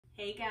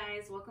Hey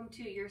guys, welcome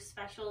to your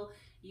special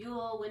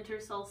Yule Winter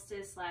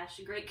Solstice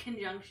 / Great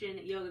Conjunction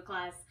yoga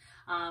class.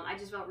 I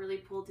just felt really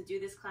pulled to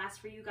do this class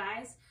for you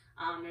guys.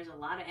 There's a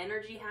lot of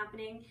energy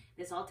happening.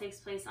 This all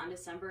takes place on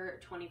December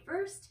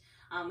 21st,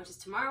 which is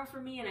tomorrow for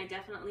me, and I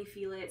definitely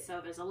feel it,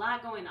 so there's a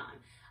lot going on.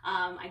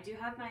 I do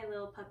have my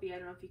little puppy. I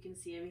don't know if you can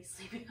see him. He's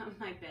sleeping on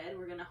my bed.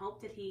 We're going to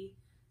hope that he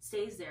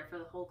stays there for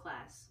the whole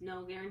class.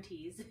 No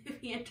guarantees if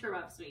he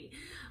interrupts me.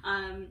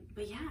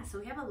 But yeah, so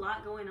we have a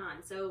lot going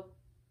on. So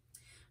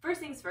first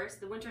things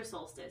first, the winter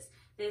solstice.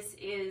 This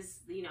is,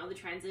 the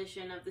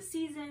transition of the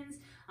seasons.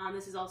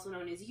 This is also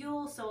known as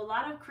Yule. So a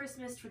lot of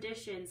Christmas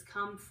traditions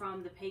come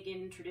from the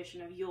pagan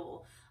tradition of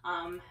Yule.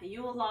 A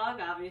Yule log,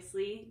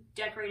 obviously,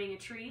 decorating a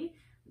tree,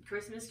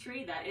 Christmas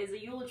tree, that is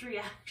a Yule tree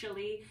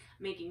actually,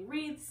 making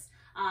wreaths,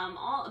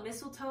 all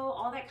mistletoe,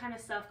 all that kind of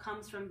stuff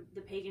comes from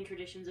the pagan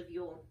traditions of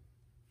Yule.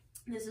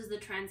 This is the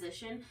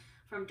transition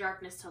from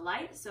darkness to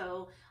light.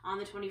 So on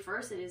the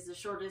 21st, it is the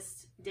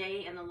shortest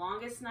day and the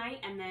longest night,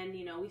 and then,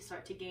 we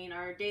start to gain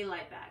our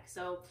daylight back.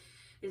 So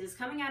this is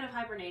coming out of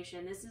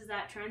hibernation. This is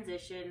that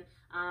transition.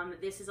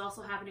 This is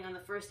also happening on the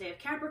first day of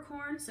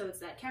Capricorn, so it's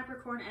that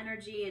Capricorn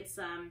energy. It's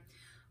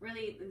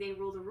really, they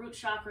rule the root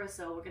chakra,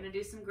 so we're going to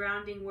do some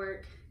grounding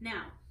work.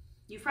 Now,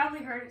 you've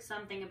probably heard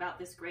something about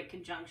this great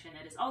conjunction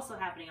that is also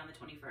happening on the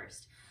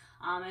 21st.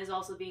 It is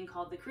also being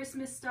called the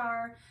Christmas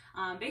star.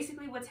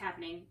 Basically what's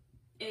happening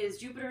is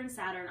Jupiter and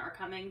Saturn are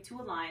coming to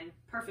align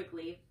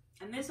perfectly,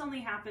 and this only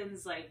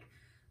happens like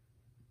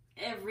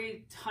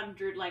every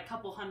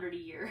couple hundred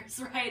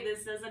years, right?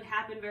 This doesn't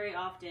happen very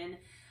often.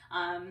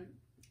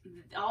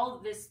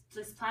 All this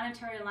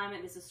planetary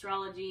alignment, this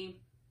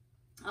astrology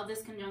of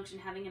this conjunction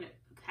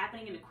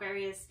happening in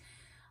Aquarius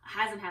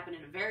hasn't happened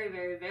in a very,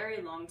 very,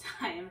 very long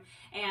time,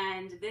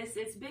 and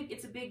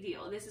it's a big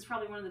deal. This is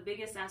probably one of the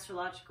biggest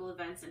astrological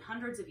events in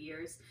hundreds of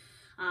years.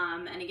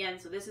 And again,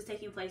 so this is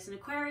taking place in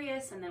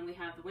Aquarius, and then we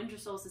have the winter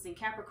solstice in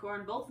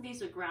Capricorn. Both of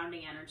these are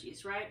grounding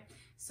energies, right?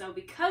 So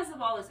because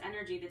of all this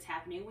energy that's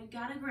happening, we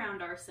gotta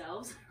ground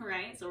ourselves,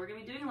 right? So we're gonna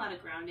be doing a lot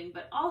of grounding,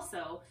 but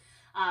also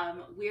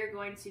we're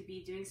going to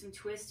be doing some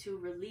twists to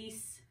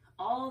release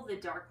all of the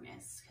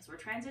darkness, because we're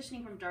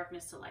transitioning from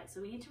darkness to light. So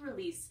we need to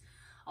release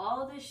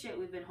all of this shit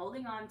we've been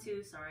holding on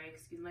to, sorry,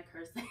 excuse my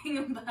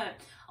cursing,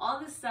 but all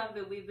this stuff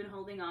that we've been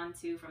holding on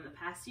to from the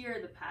past year,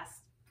 the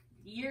past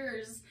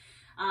years,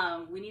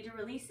 we need to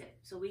release it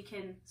so we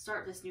can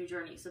start this new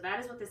journey. So that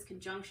is what this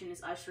conjunction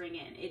is ushering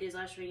in. It is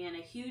ushering in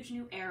a huge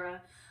new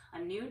era, a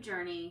new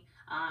journey.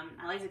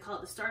 I like to call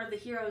it the start of the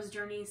hero's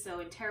journey. So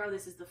in tarot,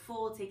 this is the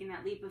fool taking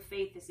that leap of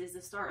faith. This is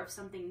the start of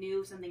something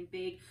new, something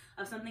big,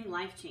 of something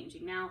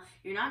life-changing. Now,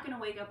 you're not going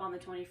to wake up on the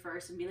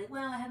 21st and be like,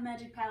 well, I have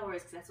magic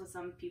powers, because that's what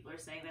some people are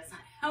saying. That's not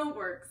how it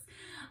works.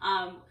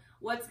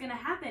 What's going to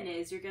happen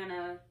is you're going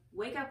to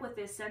wake up with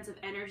this sense of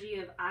energy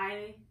of,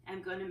 I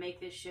am going to make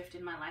this shift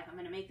in my life. I'm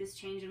going to make this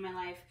change in my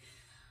life.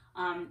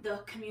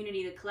 The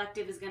community, the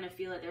collective is going to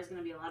feel it. There's going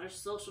to be a lot of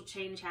social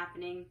change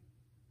happening.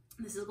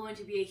 This is going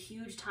to be a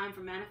huge time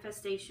for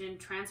manifestation,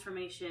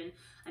 transformation,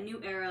 a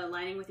new era,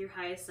 aligning with your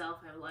highest self.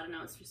 I have a lot of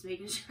notes, just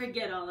making sure I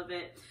get all of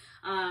it.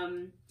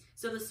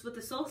 So with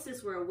the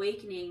solstice, we're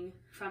awakening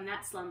from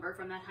that slumber,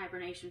 from that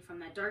hibernation, from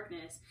that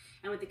darkness.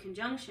 And with the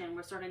conjunction,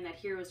 we're starting that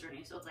hero's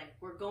journey. So it's like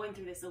we're going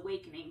through this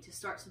awakening to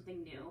start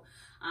something new.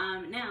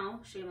 Now,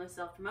 shameless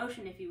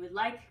self-promotion, if you would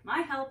like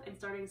my help in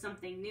starting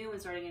something new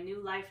and starting a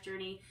new life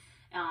journey,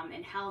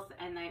 in health,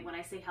 and when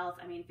I say health,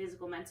 I mean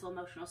physical, mental,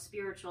 emotional,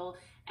 spiritual,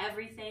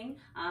 everything.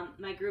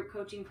 My group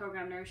coaching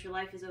program, Nourish Your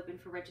Life, is open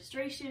for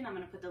registration. I'm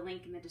going to put the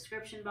link in the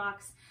description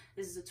box.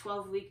 This is a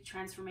 12-week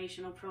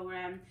transformational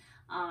program.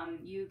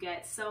 You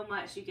get so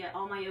much. You get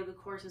all my yoga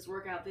courses,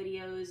 workout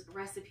videos,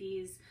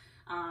 recipes,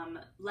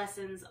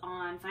 lessons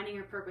on finding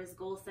your purpose,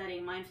 goal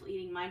setting, mindful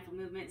eating, mindful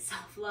movement,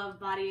 self-love,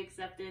 body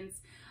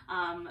acceptance,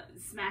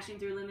 smashing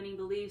through limiting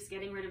beliefs,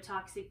 getting rid of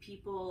toxic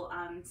people,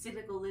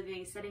 cyclical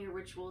living, setting a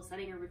ritual,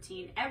 setting a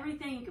routine,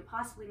 everything you could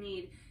possibly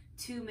need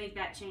to make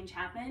that change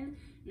happen.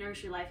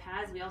 Nourish Your Life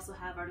has. We also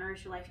have our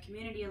Nourish Your Life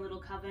community, a little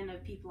coven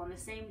of people on the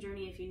same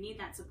journey if you need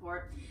that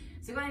support.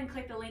 So go ahead and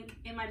click the link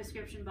in my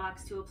description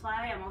box to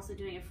apply. I'm also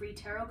doing a free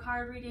tarot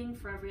card reading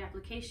for every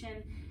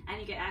application,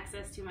 and you get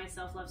access to my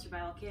self-love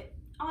survival kit,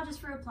 all just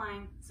for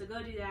applying. So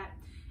go do that.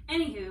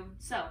 Anywho,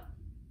 so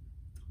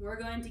we're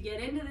going to get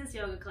into this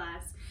yoga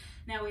class.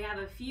 Now we have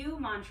a few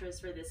mantras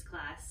for this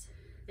class.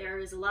 There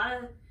is a lot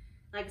of,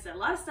 like I said, a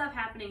lot of stuff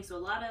happening,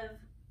 so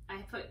I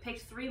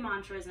picked 3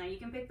 mantras. Now you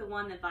can pick the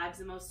one that vibes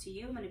the most to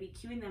you. I'm going to be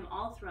cueing them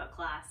all throughout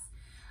class.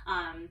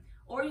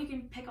 Or you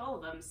can pick all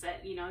of them,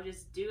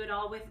 just do it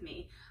all with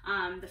me.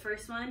 The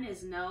first one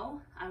is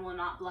no, I will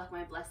not block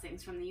my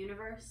blessings from the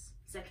universe.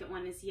 Second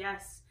one is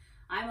yes,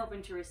 I'm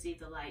open to receive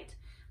the light.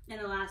 And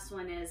the last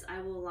one is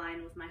I will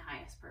align with my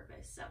highest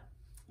purpose. So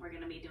we're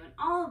going to be doing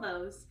all of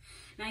those.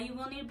 Now you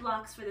will need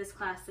blocks for this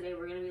class today.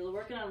 We're going to be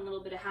working on a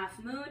little bit of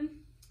half moon,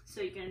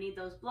 so you're going to need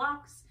those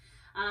blocks.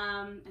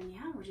 And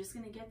yeah, we're just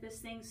going to get this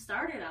thing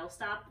started. I'll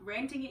stop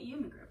ranting at you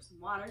and grab some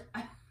water.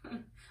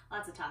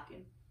 Lots of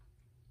talking.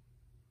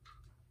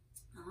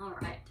 All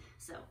right,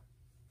 so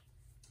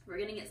We're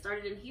gonna get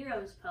started in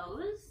Hero's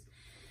Pose,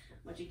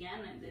 which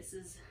again, this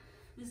is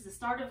the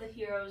start of the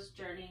hero's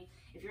journey.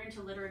 If you're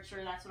into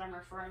literature, that's what I'm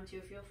referring to.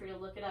 Feel free to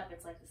look it up.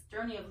 It's like this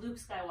journey of Luke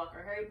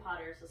Skywalker, Harry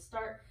Potter. It's the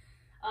start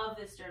of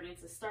this journey.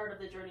 It's the start of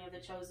the journey of the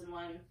chosen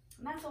one.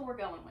 And that's what we're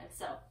going with.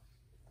 So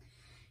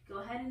go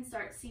ahead and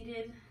start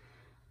seated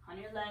on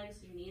your legs,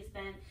 your knees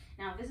bent.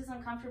 Now, if this is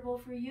uncomfortable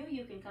for you,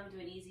 you can come to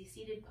an easy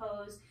seated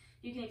pose.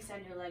 You can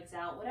extend your legs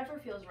out, whatever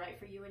feels right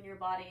for you and your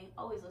body.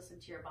 Always listen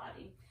to your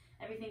body.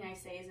 Everything I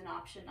say is an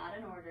option, not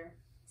an order.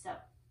 So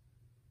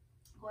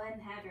go ahead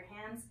and have your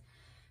hands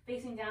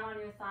facing down on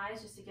your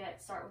thighs just to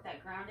start with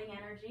that grounding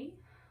energy.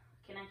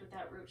 Connect with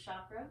that root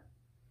chakra.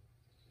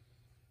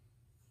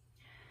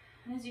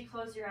 And as you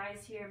close your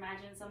eyes here,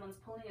 imagine someone's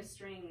pulling a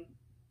string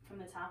from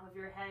the top of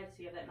your head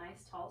so you have that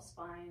nice tall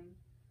spine.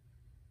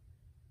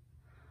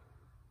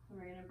 And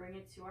we're going to bring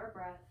it to our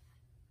breath.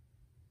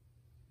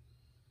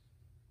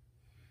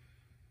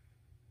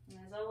 And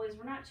as always,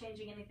 we're not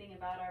changing anything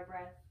about our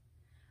breath.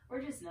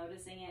 We're just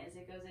noticing it as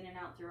it goes in and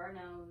out through our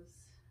nose.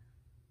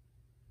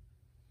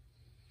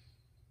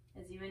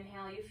 As you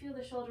inhale, you feel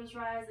the shoulders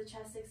rise, the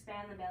chest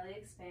expand, the belly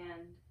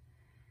expand.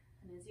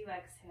 And as you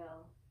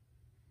exhale,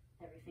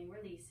 everything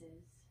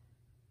releases.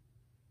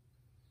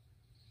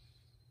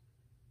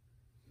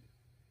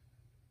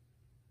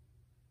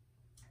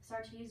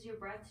 Start to use your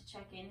breath to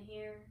check in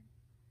here.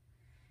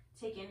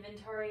 Take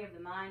inventory of the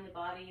mind, the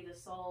body, the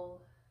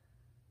soul.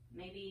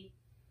 Maybe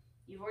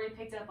you've already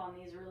picked up on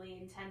these really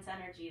intense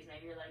energies.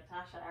 Maybe you're like,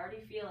 Tasha, I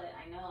already feel it.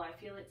 I know, I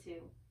feel it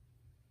too.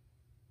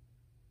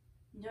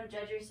 Don't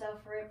judge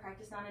yourself for it.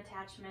 Practice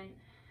non-attachment.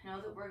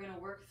 Know that we're going to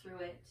work through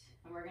it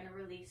and we're going to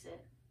release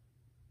it.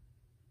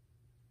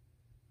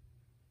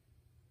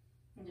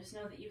 And just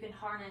know that you can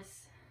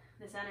harness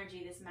this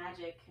energy, this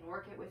magic, and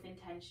work it with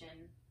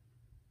intention.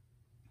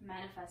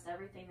 Manifest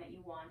everything that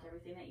you want,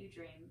 everything that you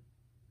dream.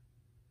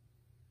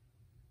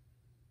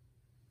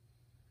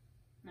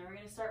 Now we're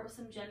going to start with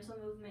some gentle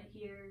movement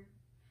here,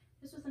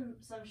 just with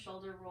some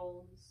shoulder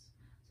rolls.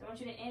 So I want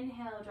you to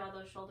inhale, draw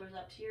those shoulders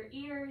up to your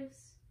ears,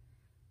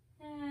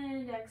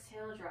 and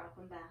exhale, drop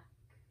them back.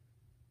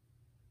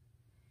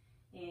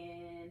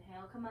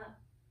 Inhale, come up.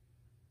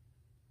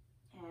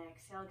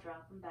 Exhale,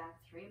 drop them back.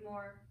 3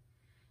 more.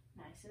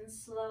 Nice and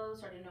slow,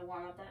 starting to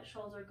warm up that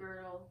shoulder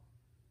girdle.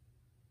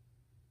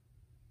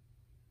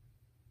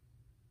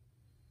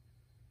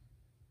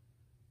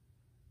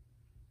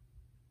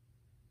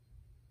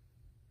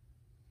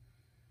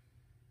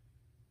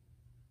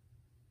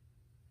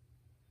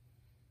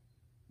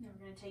 Now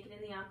we're going to take it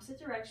in the opposite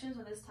direction.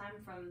 So this time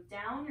from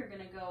down, you're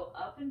going to go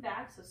up and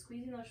back. So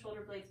squeezing those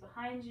shoulder blades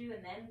behind you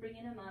and then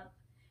bringing them up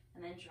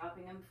and then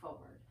dropping them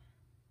forward.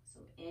 So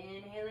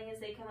inhaling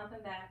as they come up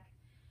and back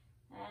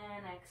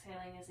and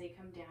exhaling as they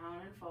come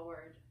down and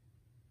forward.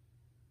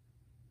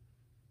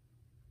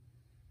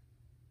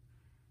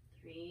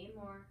 3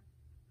 more.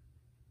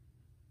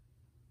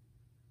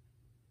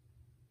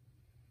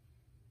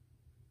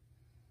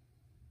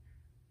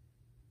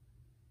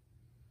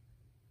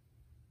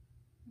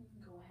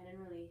 Go ahead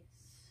and release.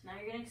 Now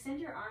you're going to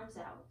extend your arms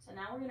out. So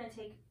now we're going to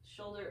take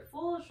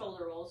full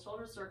shoulder rolls,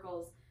 shoulder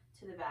circles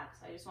to the back.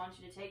 So I just want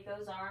you to take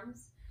those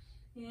arms,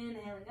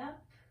 inhaling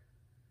up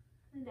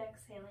and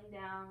exhaling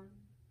down.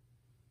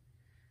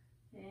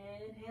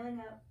 Inhaling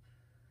up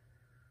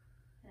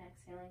and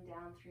exhaling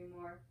down. 3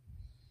 more.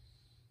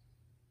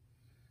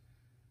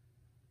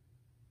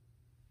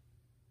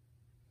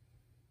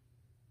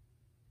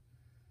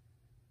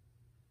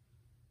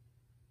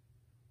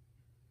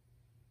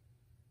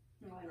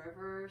 Go in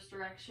reverse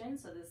direction,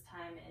 so this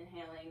time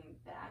inhaling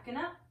back and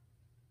up,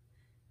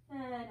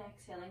 and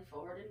exhaling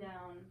forward and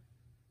down.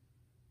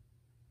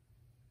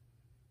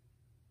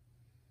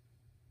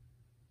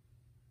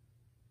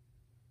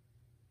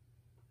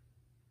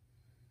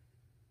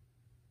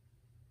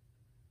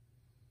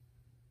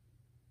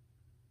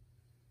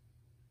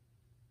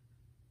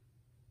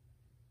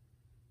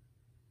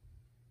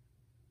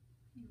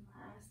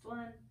 Last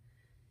one,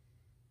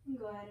 and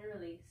go ahead and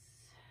release.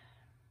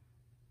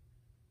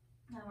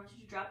 I want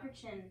you to drop your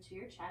chin to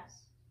your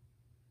chest.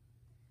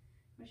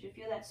 I want you to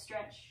feel that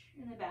stretch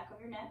in the back of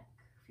your neck.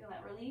 Feel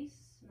that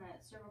release in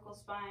that cervical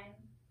spine.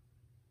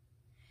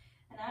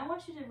 And I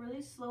want you to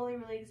really slowly,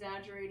 really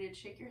exaggerated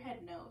shake your head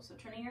no. So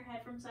turning your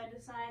head from side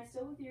to side,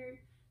 still with your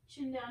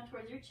chin down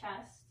towards your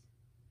chest.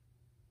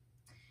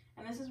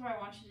 And this is where I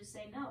want you to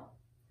say no.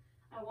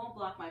 I won't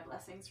block my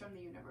blessings from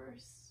the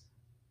universe.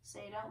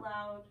 Say it out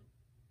loud.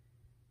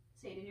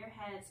 Say it in your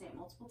head. Say it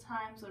multiple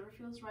times, whatever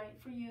feels right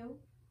for you.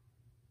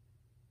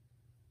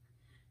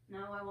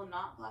 No, I will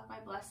not block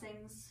my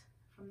blessings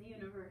from the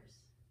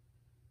universe.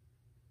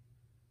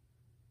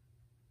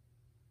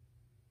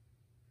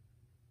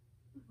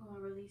 We'll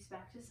release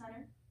back to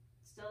center,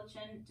 still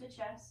chin to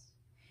chest.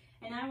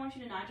 And now I want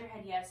you to nod your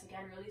head yes,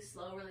 again, really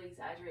slow, really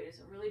exaggerated.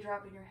 So really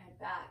dropping your head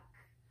back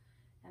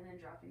and then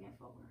dropping it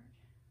forward.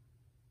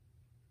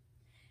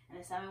 And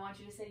this time I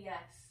want you to say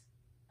yes,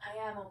 I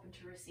am open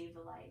to receive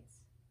the lights.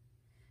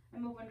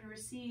 I'm open to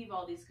receive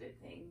all these good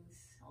things,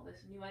 all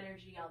this new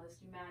energy, all this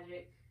new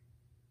magic.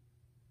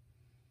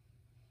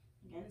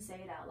 Again, say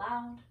it out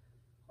loud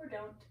or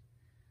don't.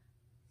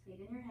 Say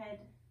it in your head.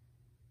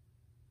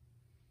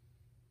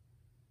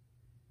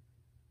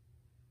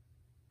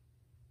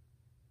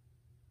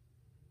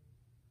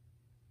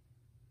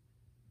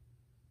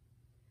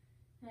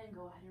 And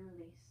go ahead and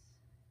release.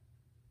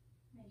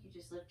 And you can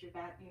just lift your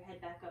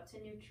head back up to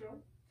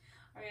neutral.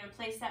 We're going to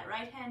place that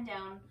right hand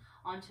down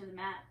onto the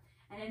mat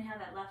and inhale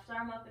that left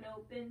arm up and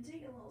open.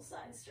 Take a little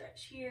side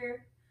stretch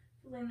here.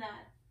 Feeling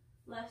that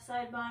left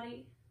side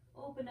body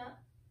open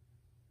up.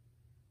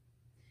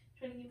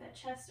 Try to keep that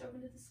chest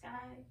open to the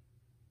sky.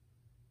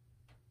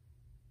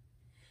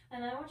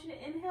 And I want you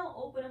to inhale,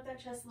 open up that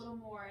chest a little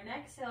more. And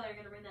exhale, you're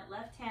going to bring that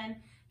left hand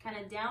kind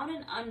of down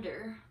and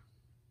under.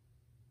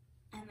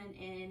 And then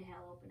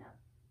inhale, open up.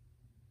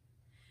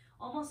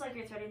 Almost like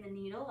you're threading the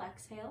needle.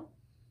 Exhale.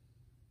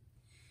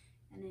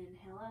 And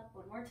inhale up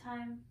one more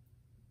time.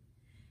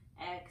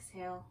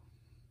 Exhale.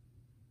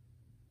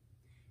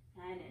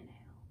 And inhale.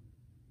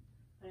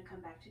 I'm going to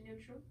come back to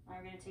neutral. Now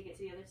we're going to take it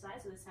to the other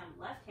side. So this time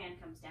left hand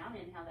comes down.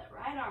 Inhale that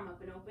right arm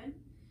up and open.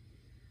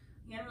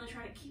 Again, really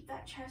trying to keep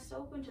that chest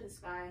open to the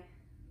sky.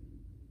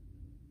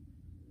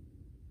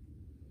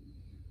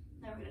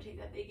 Now we're going to take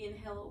that big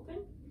inhale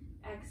open.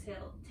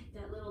 Exhale, take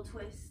that little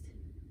twist.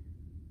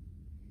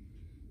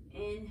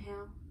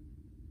 Inhale.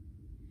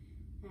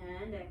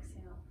 And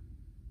exhale.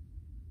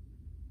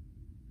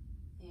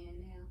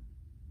 Inhale.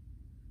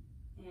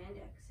 And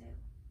exhale.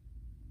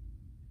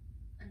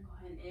 And go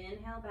ahead and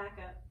inhale back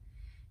up.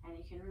 And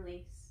you can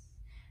release.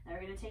 Now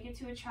we're going to take it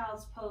to a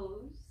child's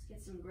pose.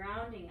 Get some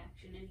grounding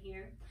action in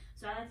here.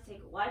 So I like to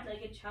take a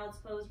wide-legged child's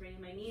pose,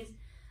 bringing my knees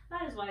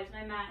about as wide as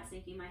my mat,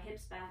 sinking my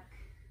hips back,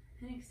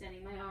 and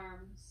extending my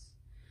arms.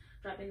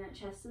 Dropping that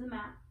chest to the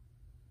mat.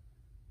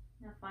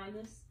 Now find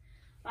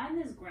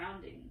this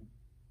grounding.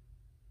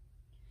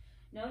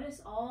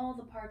 Notice all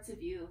the parts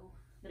of you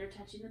that are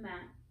touching the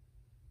mat.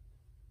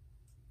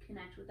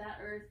 Connect with that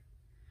earth.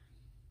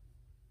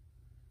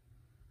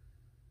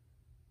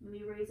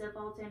 Maybe raise up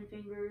all 10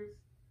 fingers.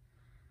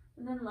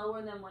 And then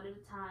lower them one at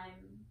a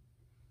time.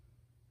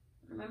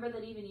 Remember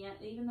that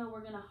even though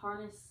we're going to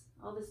harness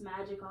all this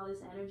magic, all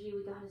this energy,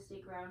 we got to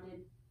stay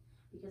grounded.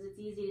 Because it's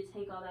easy to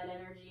take all that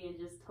energy and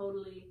just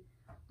totally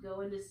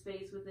go into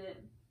space with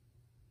it.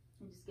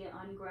 And just get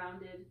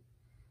ungrounded.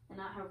 And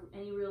not have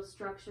any real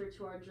structure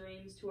to our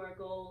dreams, to our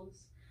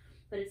goals.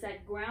 But it's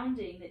that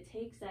grounding that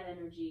takes that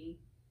energy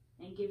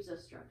and gives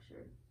us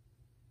structure.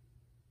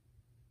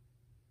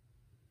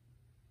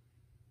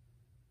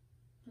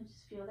 And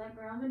just feel that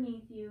ground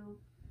beneath you.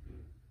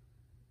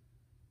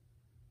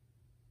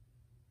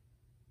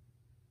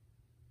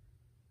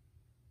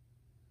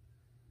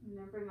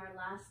 Remembering our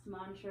last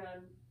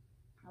mantra,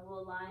 I will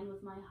align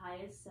with my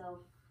highest self.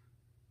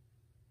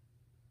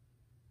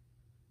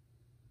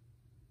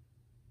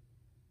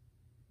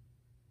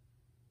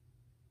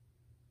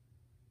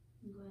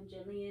 And go ahead and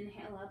gently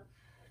inhale up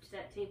to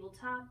that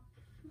tabletop.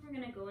 We're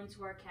going to go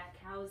into our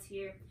cat-cows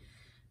here.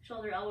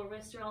 Shoulder, elbow,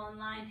 wrist are all in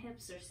line.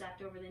 Hips are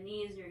stacked over the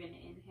knees. You're going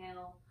to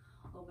inhale.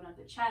 Open up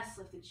the chest,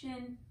 lift the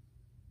chin.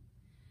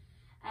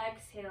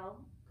 Exhale.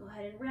 Go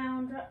ahead and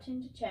round, drop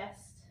chin to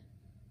chest.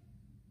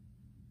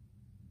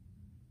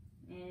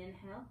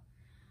 Inhale.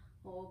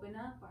 Open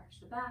up, arch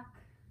the back.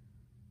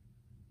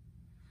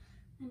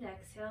 And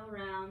exhale,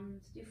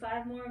 round. Do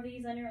 5 more of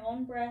these on your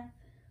own breath.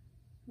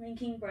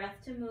 Linking breath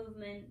to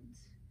movement.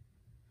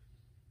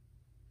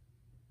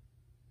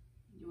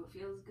 Do what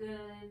feels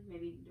good.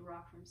 Maybe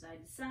rock from side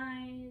to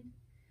side.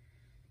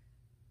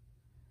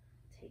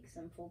 Take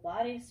some full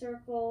body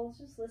circles.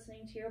 Just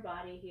listening to your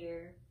body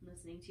here.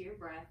 Listening to your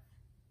breath.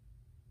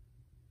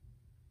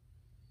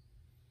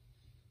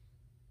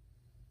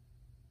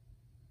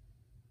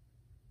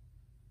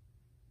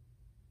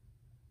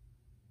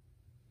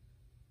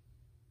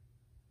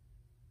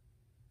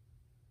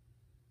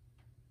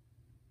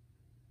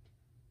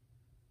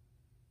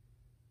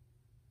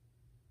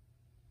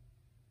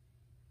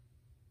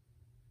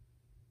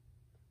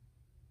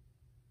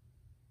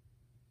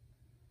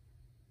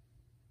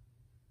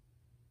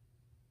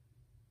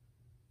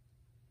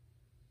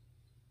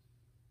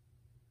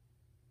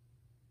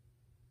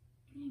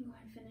 And go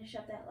ahead and finish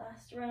up that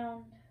last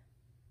round.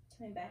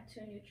 Coming back to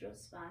a neutral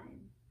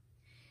spine.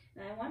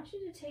 Now I want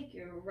you to take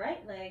your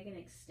right leg and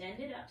extend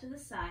it out to the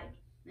side.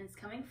 And it's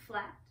coming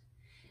flat.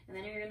 And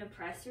then you're going to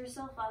press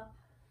yourself up.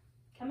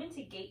 Come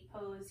into gate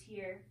pose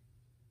here.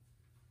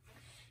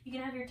 You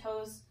can have your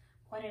toes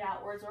pointed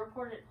outwards or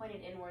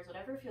pointed inwards,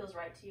 whatever feels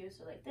right to you.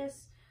 So like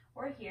this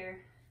or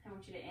here. I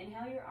want you to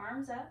inhale your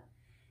arms up.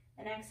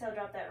 And exhale,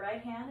 drop that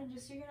right hand. And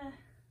just you're going to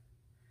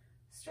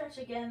stretch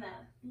again,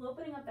 that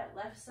opening up that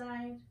left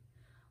side.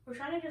 We're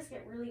trying to just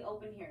get really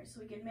open here so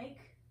we can make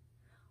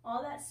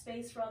all that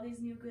space for all these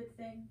new good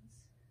things.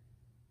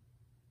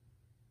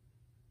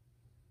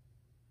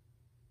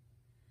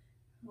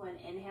 Go ahead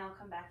and inhale,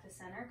 come back to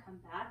center, come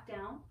back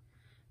down.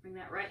 Bring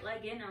that right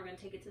leg in. Now we're going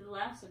to take it to the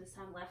left, so this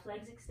time left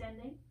leg's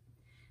extending.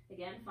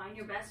 Again, find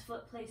your best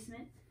foot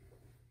placement.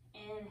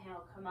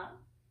 Inhale, come up.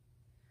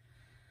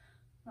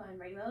 Go ahead and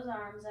bring those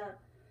arms up.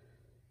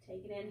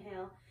 Take an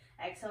inhale.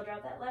 Exhale,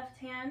 drop that left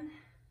hand.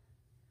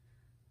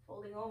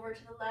 Folding over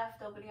to the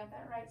left, opening up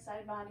that right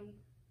side body.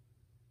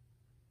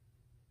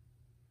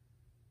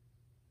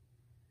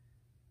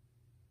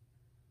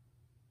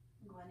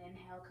 Go ahead and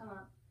inhale, come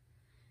up.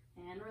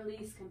 And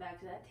release, come back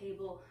to that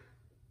table.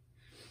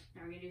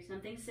 Now we're going to do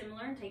something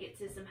similar and take it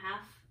to some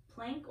half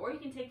plank, or you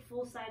can take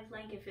full side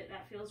plank if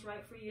that feels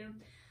right for you.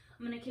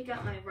 I'm going to kick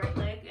out my right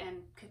leg and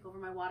kick over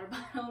my water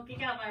bottle.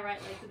 Kick out my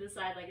right leg to the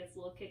side like it's a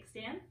little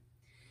kickstand.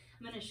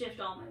 I'm going to shift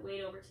all my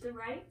weight over to the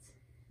right.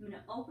 I'm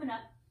going to open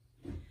up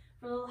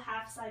for a little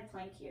half side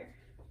plank here.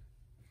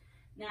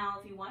 Now,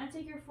 if you want to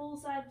take your full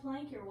side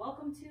plank, you're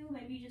welcome to.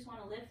 Maybe you just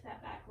want to lift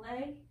that back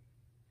leg.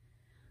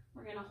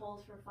 We're going to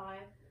hold for 5,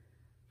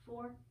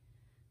 4,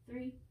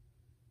 3,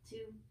 2,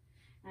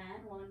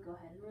 and 1. Go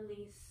ahead and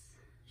release.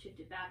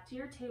 Shift it back to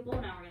your table.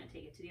 Now we're going to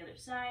take it to the other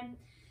side.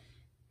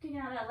 Kicking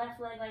out that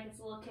left leg like it's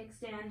a little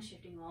kickstand.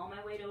 Shifting all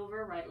my weight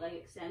over. Right leg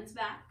extends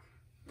back.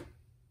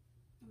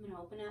 I'm going to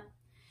open up.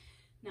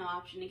 Now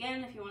option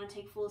again, if you want to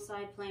take full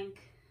side plank,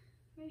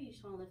 maybe you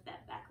just want to lift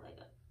that back leg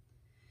up.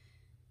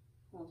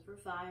 Hold for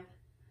 5,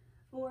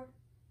 4,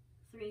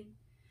 3,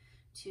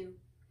 2,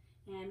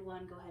 and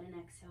 1. Go ahead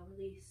and exhale,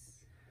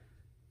 release.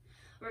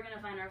 We're going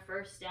to find our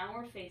first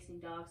downward facing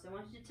dog. So I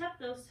want you to tuck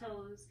those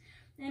toes.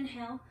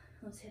 Inhale,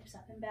 those hips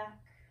up and back.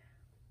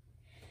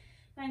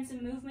 Find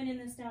some movement in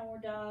this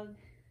downward dog.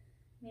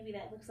 Maybe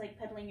that looks like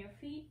pedaling your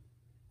feet.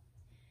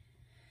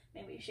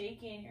 Maybe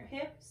shaking your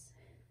hips.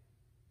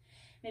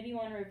 Maybe you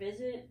want to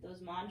revisit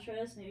those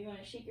mantras. Maybe you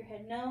want to shake your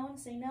head no and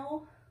say,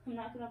 no, I'm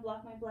not going to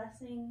block my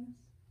blessings.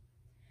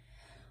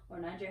 Or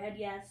nod your head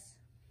yes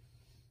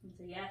and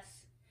say,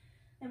 yes,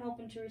 I'm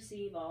open to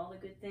receive all the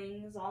good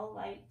things, all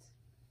light.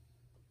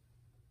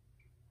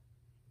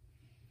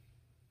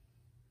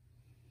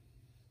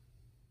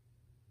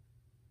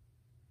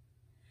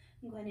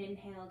 Go ahead and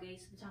inhale,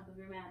 gaze to the top of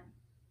your mat.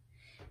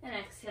 And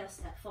exhale,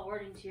 step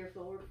forward into your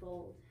forward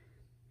fold.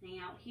 Hang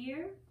out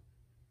here.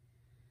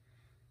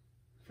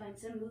 Find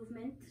some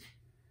movement.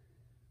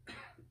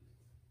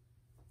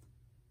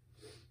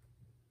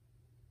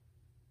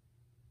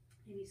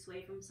 Maybe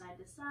sway from side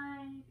to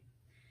side.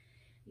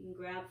 You can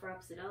grab for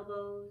opposite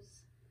elbows.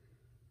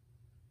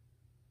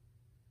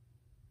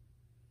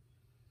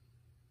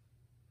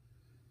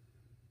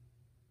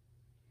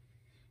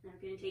 Now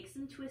we're going to take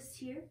some twists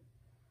here.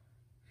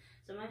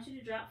 So I want you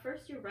to drop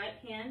first your right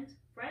hand,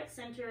 right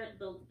center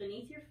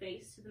beneath your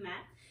face to the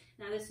mat.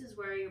 Now this is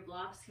where your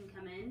blocks can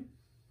come in.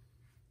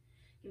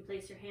 You can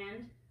place your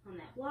hand on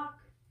that block.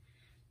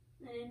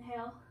 And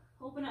inhale,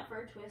 open up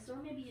for a twist, or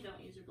maybe you don't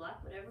use your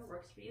block, whatever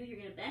works for you. You're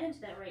going to bend into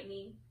that right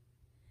knee.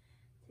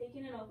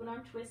 Taking an open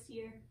arm twist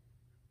here.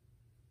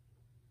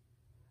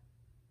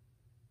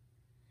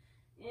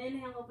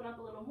 Inhale, open up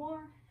a little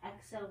more.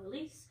 Exhale,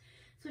 release.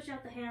 Switch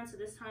out the hands, so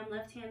this time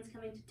left hand's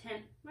coming to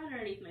tent right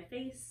underneath my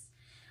face.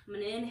 I'm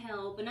going to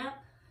inhale, open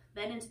up,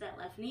 bend into that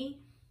left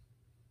knee,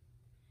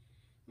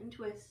 and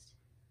twist.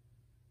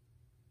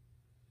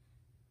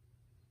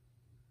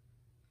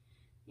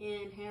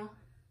 Inhale,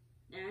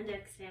 and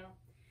exhale.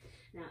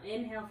 Now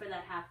inhale for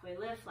that halfway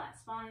lift, flat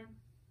spine.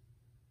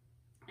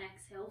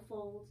 Exhale,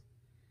 fold.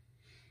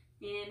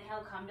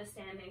 Inhale, come to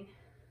standing.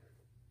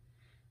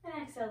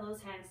 And exhale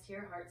those hands to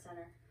your heart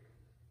center.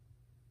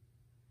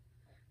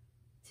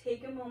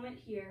 Take a moment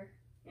here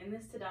in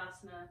this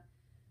Tadasana,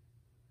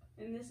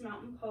 in this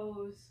mountain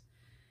pose,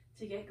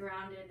 to get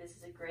grounded. This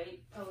is a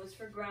great pose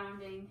for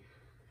grounding.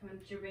 I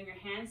want you to bring your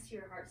hands to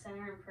your heart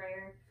center in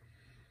prayer.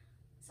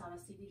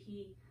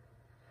 Samastitihi.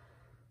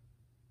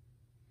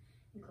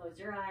 And close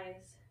your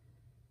eyes.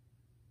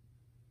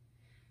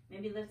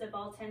 Maybe lift up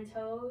all 10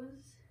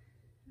 toes,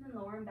 and then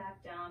lower them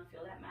back down.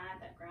 Feel that mat,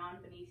 that ground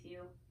beneath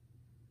you.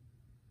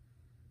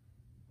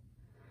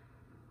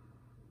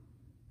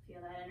 Feel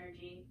that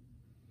energy.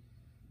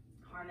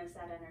 Harness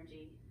that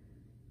energy.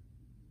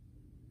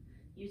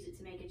 Use it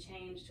to make a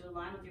change, to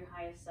align with your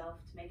highest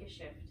self, to make a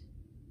shift.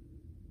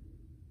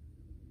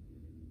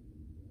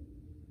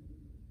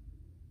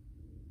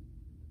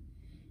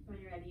 When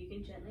you're ready, you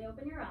can gently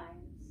open your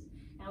eyes.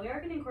 Now we are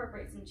going to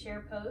incorporate some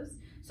chair pose.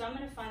 So I'm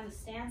going to find the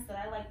stance that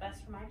I like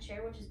best for my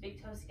chair, which is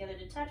big toes together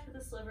to touch with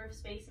a sliver of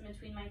space in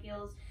between my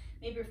heels.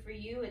 Maybe for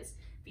you, it's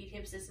feet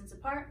hips distance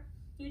apart.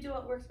 You do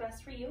what works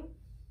best for you.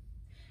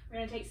 We're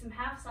going to take some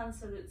half sun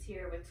salutes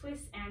here with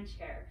twist and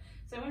chair.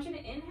 So I want you to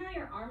inhale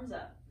your arms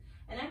up.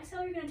 And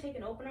exhale, you're going to take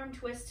an open arm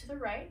twist to the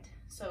right.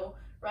 So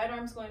right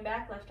arm's going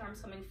back, left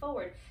arm's coming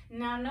forward.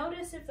 Now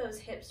notice if those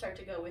hips start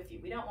to go with you.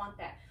 We don't want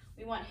that.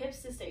 We want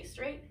hips to stay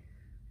straight,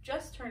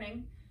 just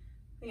turning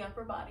the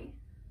upper body.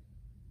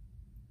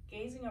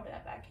 Gazing over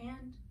that back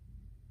hand.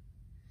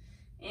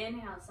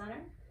 Inhale,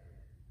 center.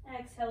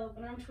 Exhale,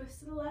 open arm twist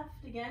to the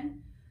left.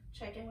 Again,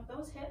 check in with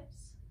those hips.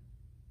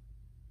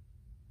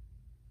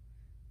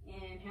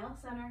 Inhale,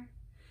 center.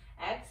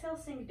 Exhale,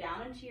 sink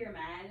down into your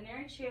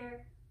imaginary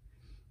chair.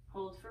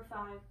 Hold for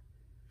 5,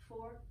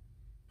 4,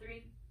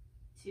 3,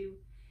 2,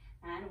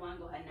 and 1.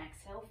 Go ahead and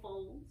exhale,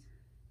 fold.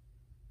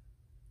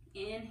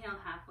 Inhale,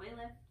 halfway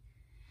lift.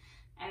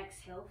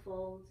 Exhale,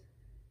 fold.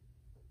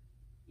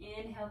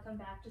 Inhale, come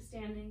back to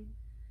standing.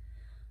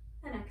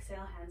 And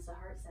exhale, hands to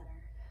heart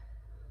center.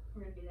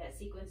 We're going to do that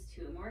sequence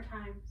 2 more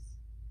times.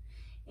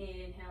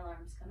 Inhale,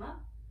 arms come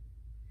up.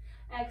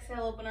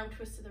 Exhale, open arm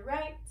twist to the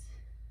right.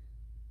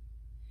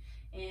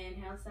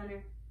 Inhale,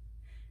 center.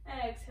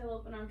 Exhale,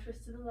 open arm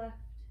twist to the left.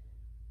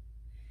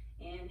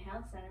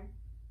 Inhale, center.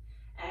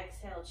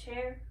 Exhale,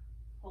 chair.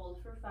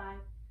 Hold for 5,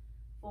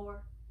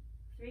 4,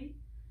 3,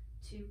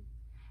 2,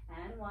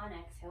 and 1.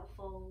 Exhale,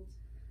 fold.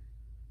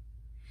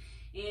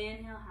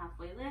 Inhale,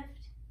 halfway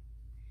lift.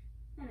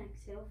 And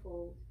exhale,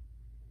 fold.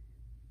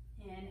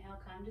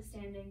 Inhale, come to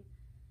standing.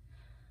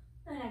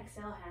 And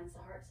exhale, hands to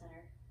heart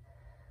center.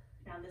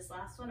 Now this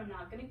last one, I'm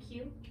not going to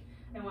cue.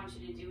 I want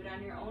you to do it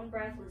on your own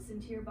breath. Listen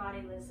to your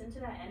body. Listen to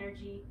that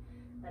energy.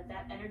 Let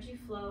that energy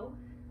flow.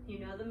 You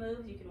know the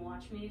moves. You can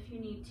watch me if you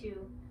need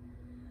to.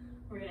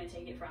 We're going to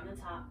take it from the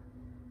top.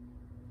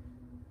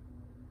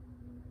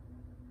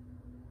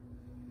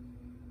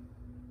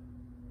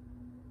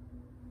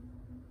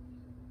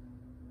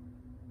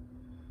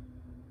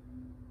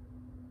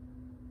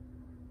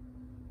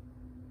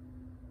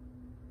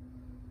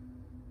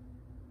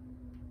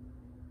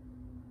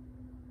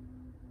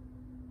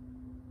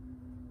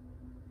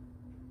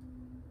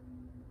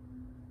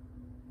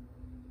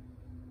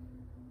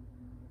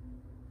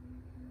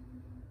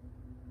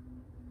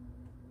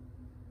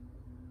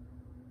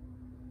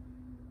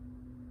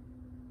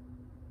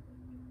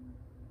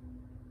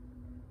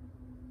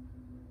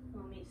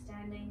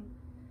 Standing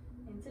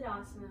in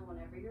Tadasana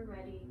whenever you're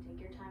ready. Take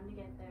your time to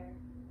get there.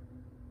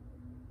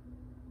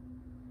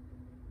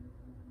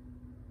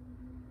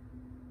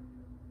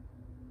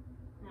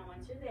 Now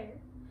once you're there,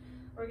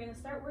 we're going to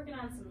start working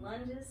on some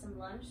lunges, some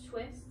lunge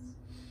twists.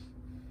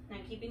 Now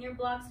keeping your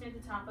blocks near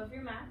the top of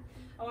your mat.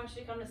 I want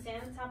you to come to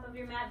stand at the top of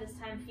your mat, this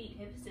time feet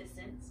hip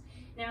distance.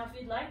 Now if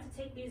you'd like to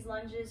take these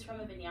lunges from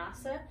a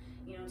vinyasa,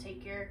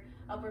 take your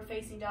upward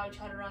facing dog,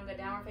 chaturanga,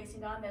 downward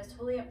facing dog, that's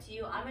totally up to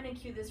you. I'm going to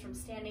cue this from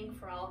standing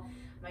for all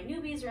my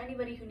newbies or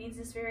anybody who needs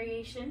this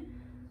variation.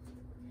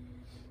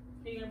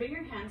 You're going to bring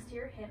your hands to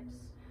your hips.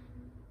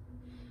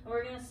 And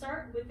we're going to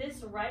start with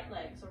this right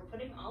leg. So we're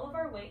putting all of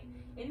our weight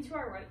into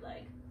our right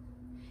leg.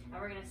 And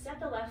we're going to step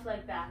the left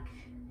leg back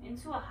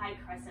into a high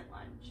crescent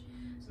lunge.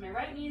 So my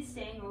right knee is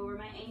staying over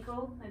my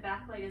ankle, my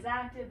back leg is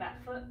active,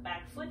 back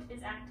foot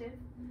is active.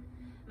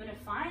 I'm going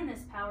to find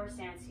this power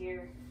stance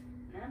here.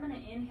 And then I'm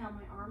going to inhale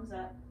my arms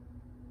up.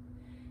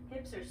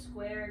 Hips are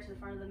square to the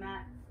front of the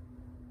mat.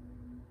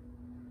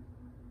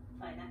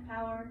 Find that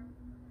power.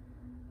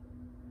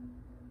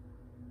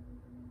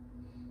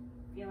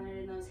 Feeling it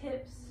in those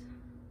hips.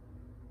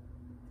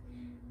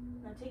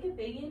 Now take a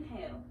big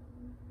inhale.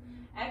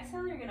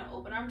 Exhale, you're going to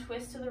open arm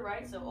twist to the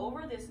right, so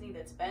over this knee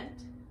that's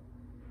bent.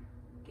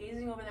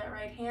 Gazing over that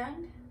right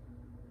hand.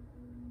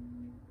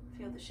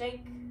 Feel the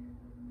shake.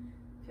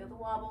 Feel the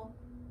wobble.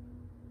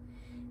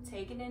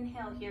 Take an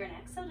inhale here, and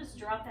exhale, just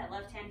drop that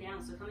left hand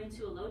down. So come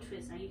into a low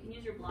twist. Now you can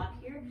use your block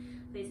here,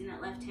 placing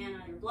that left hand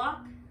on your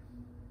block.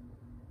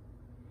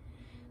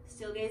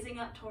 Still gazing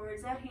up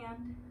towards that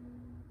hand.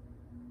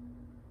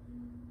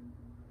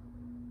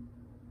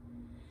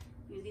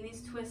 Using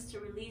these twists to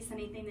release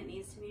anything that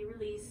needs to be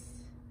released.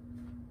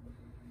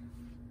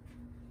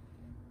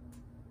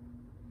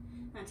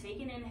 Now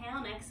take an inhale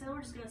and exhale.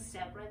 We're just going to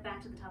step right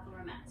back to the top of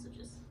our mat. So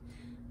just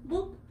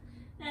whoop,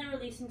 and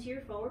release into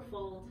your forward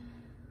fold.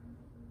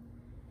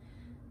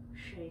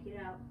 Shake it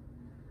out.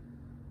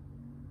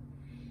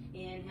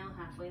 Inhale,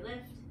 halfway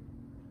lift.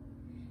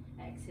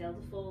 Exhale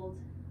to fold.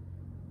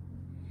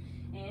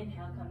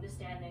 Inhale, come to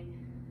standing.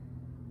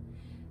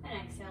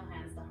 And exhale,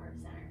 hands to heart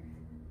center.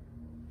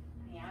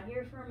 Hang out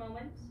here for a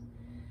moment.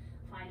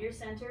 Find your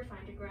center,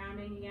 find your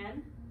grounding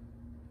again.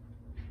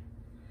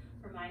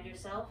 Remind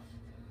yourself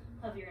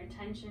of your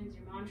intentions,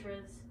 your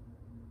mantras.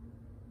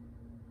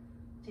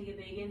 Take a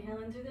big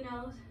inhale in through the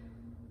nose.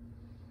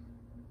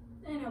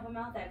 And open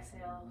mouth,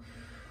 exhale.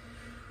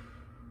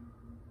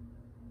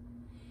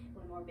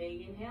 One more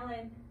big inhale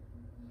in.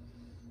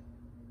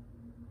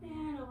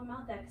 And open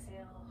mouth,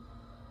 exhale.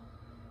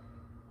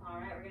 All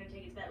right, we're going to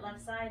take it to that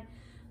left side.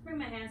 Bring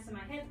my hands to my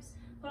hips.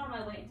 Put all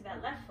my weight into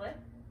that left foot.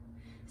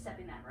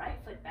 Stepping that right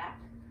foot back.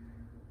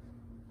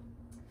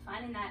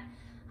 Finding that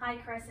high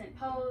crescent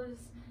pose.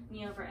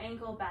 Knee over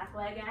ankle, back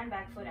leg and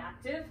back foot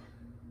active.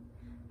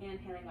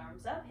 Inhaling,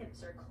 arms up,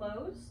 hips are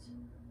closed.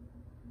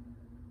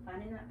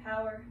 Finding that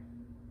power.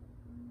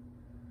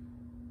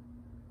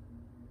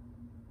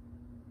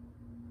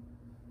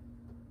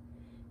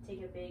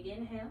 Take a big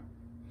inhale.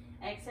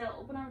 Exhale,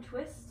 open arm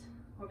twist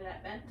over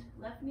that bent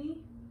left knee.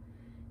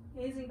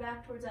 Gazing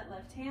back towards that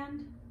left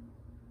hand.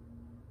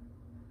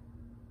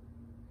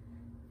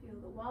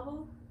 Feel the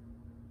wobble.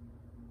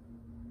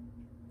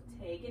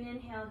 Take an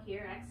inhale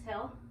here,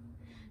 exhale.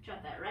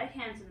 Drop that right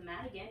hand to the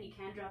mat again. You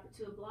can drop it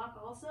to a block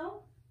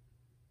also.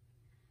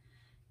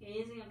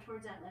 Gazing up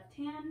towards that left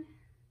hand.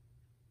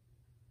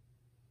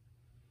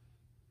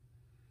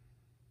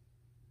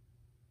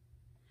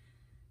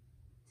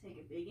 Take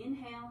a big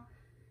inhale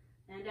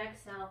and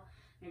exhale.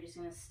 You're just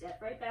going to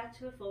step right back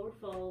to a forward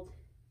fold.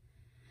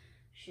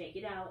 Shake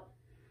it out.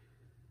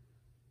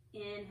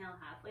 Inhale,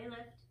 halfway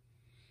lift.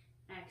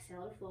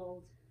 Exhale to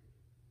fold.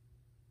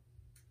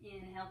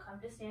 Inhale, come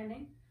to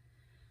standing.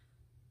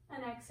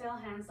 And exhale,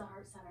 hands to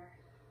heart center.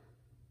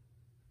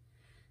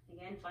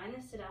 Again, find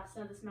this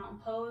Tadasana, this mountain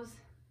pose,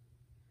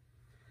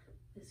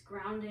 this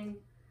grounding,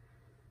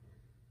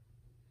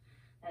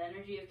 that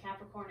energy of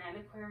Capricorn and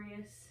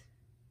Aquarius.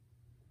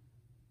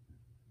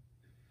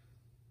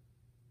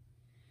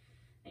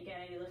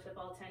 Again, you lift up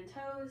all 10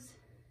 toes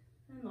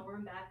and lower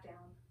them back down.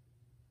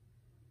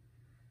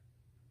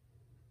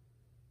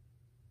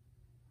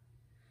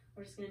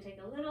 We're just going to take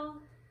a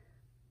little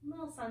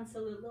sun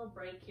salute, little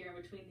break here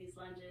in between these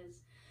lunges.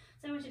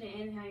 So I want you to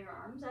inhale your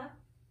arms up.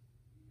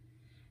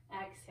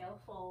 Exhale,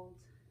 fold.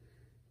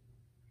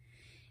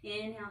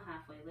 Inhale,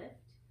 halfway lift.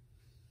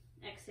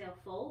 Exhale,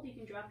 fold. You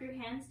can drop your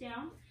hands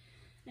down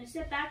and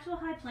step back to a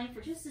high plank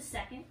for just a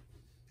second,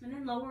 and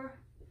then lower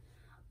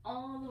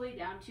all the way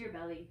down to your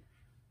belly.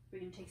 We're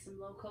going to take some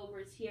low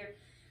cobras here.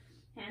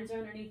 Hands are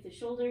underneath the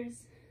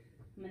shoulders.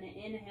 I'm going to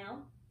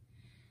inhale,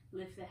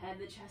 lift the head,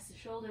 the chest, the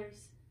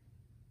shoulders.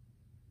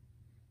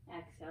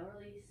 Exhale,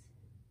 release.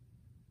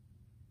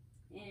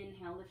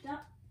 Inhale, lift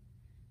up.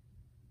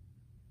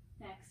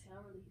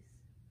 Exhale, release.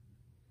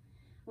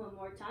 One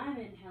more time,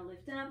 inhale,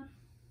 lift up.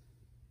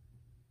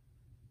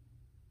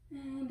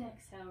 And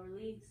exhale,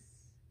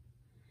 release.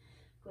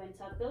 Go ahead and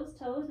tuck those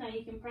toes. Now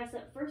you can press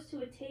up first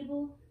to a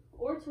table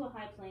or to a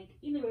high plank.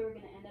 Either way, we're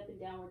going to end up in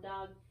downward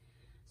dog.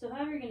 So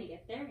however you're going to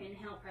get there,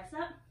 inhale, press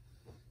up.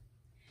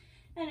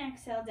 And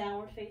exhale,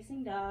 downward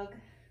facing dog.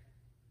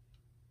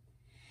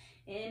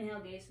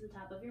 Inhale, gaze to the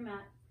top of your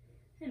mat.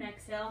 And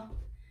exhale,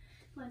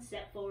 go and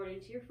step forward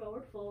into your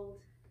forward fold.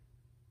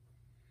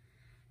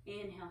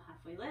 Inhale,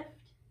 halfway lift.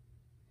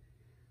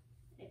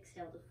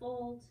 Exhale to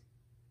fold.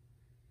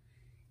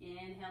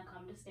 Inhale,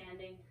 come to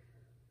standing.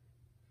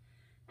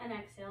 And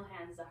exhale,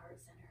 hands to heart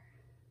center.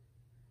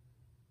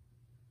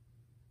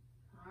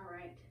 All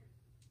right.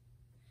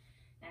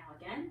 Now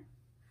again,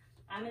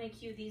 I'm going to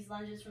cue these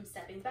lunges from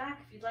stepping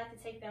back. If you'd like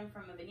to take them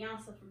from a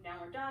vinyasa, from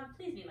downward dog,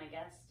 please be my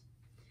guest.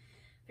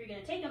 If you're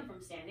going to take them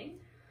from standing,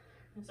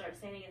 we'll start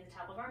standing at the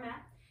top of our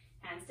mat,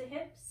 hands to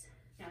hips.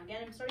 Now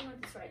again, I'm starting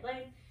with this right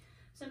leg.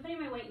 So I'm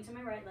putting my weight into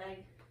my right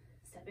leg,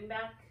 stepping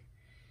back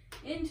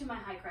into my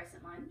high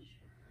crescent lunge.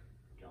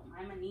 Don't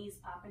mind my knees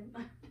popping.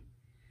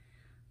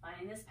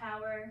 Finding this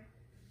power.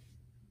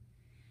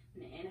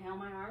 I'm going to inhale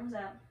my arms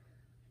up.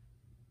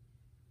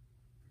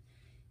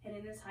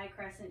 Hitting this high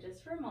crescent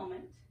just for a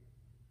moment.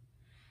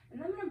 And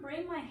then I'm going to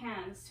bring my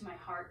hands to my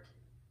heart.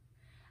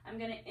 I'm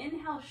going to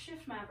inhale,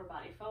 shift my upper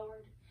body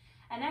forward.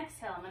 And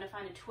exhale, I'm going to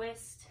find a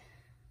twist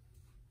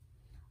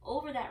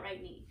over that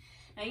right knee.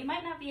 Now you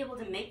might not be able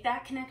to make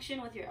that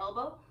connection with your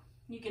elbow.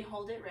 You can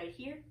hold it right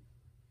here.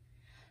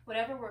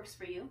 Whatever works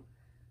for you.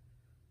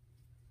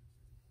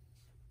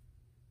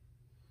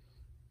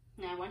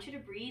 Now I want you to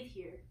breathe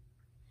here.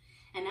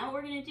 And now what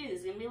we're going to do, this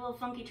is going to be a little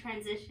funky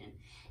transition.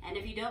 And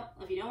if you don't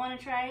want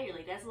to try it, you're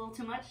like, that's a little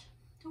too much,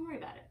 don't worry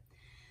about it.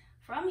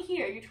 From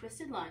here, your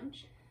twisted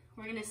lunge,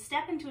 we're going to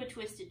step into a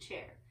twisted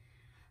chair.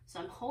 So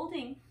I'm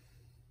holding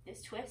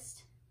this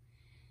twist.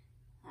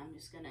 I'm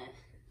just going to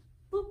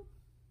boop,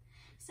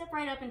 step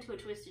right up into a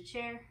twisted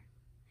chair.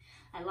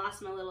 I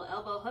lost my little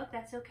elbow hook,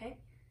 that's okay.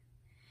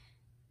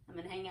 I'm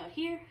going to hang out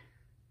here.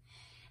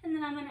 And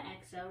then I'm going to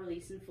exhale,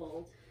 release and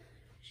fold.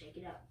 Shake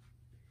it out.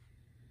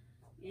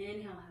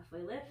 Inhale,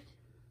 halfway lift.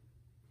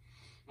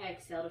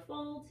 Exhale to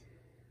fold.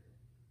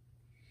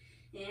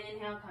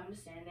 Inhale, come to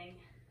standing.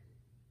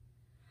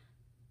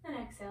 And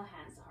exhale,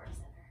 hands to heart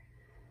center.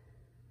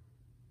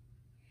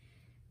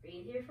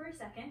 Breathe here for a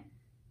second.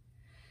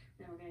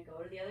 Then we're going to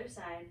go to the other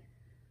side.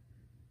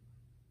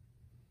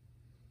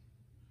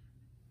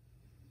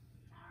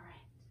 All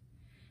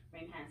right.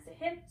 Bring hands to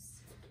hips.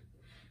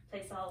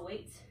 Place all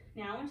weight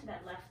now into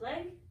that left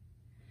leg.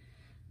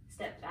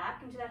 Step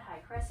back into that high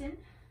crescent.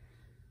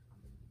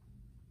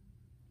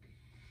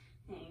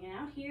 Hanging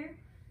out here.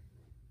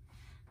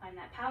 Find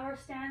that power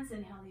stance.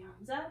 Inhale the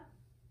arms up.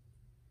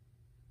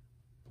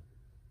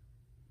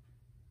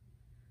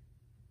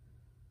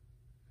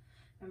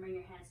 And bring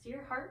your hands to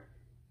your heart.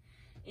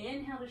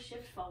 Inhale to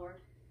shift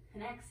forward.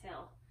 And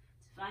exhale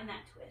to find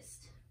that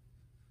twist.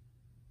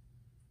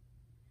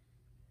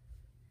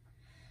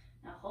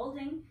 Now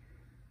holding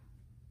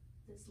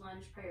this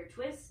lunge prayer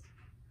twist,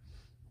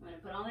 I'm going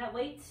to put all that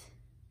weight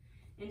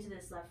into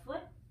this left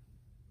foot.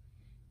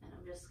 And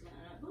I'm just going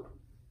to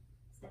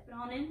step it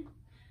on in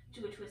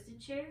to a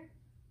twisted chair.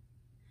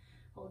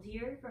 Hold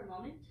here for a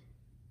moment.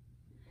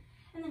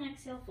 And then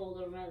exhale,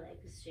 fold over my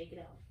legs. Shake it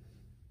out.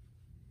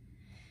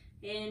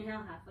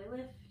 Inhale, halfway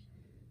lift.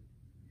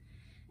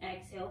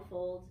 Exhale,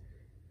 fold.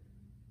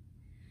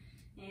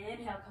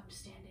 Inhale, come to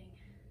standing.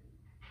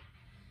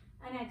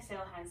 And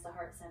exhale, hands to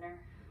heart center.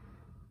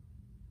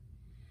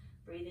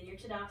 Breathe in your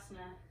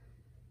Tadasana.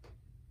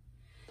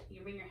 You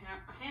can bring your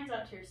hands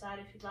out to your side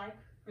if you'd like.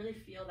 Really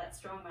feel that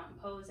strong mountain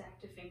pose,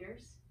 active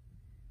fingers.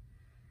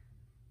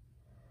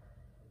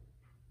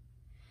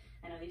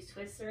 I know these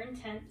twists are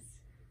intense,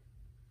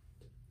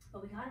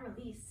 but we gotta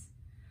release.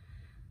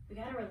 We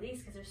got to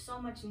release because there's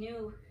so much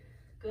new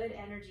good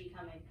energy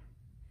coming.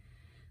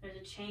 There's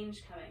a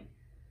change coming.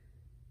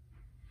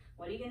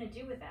 What are you going to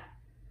do with that?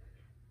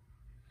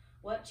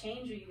 What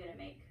change are you going to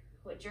make?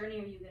 What journey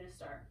are you going to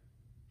start?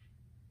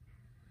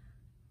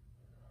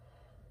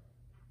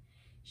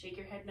 Shake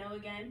your head no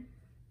again.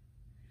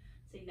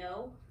 Say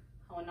no.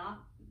 I will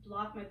not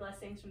block my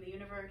blessings from the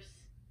universe.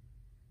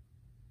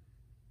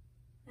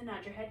 And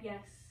nod your head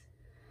yes.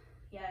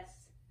 Yes,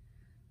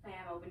 I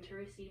am open to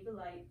receive the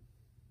light.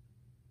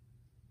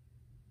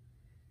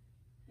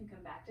 And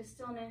come back to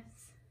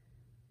stillness.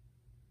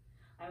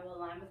 I will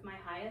align with my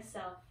highest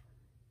self.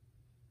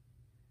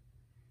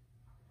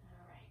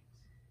 All right.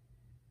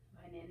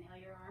 Go ahead and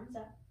inhale your arms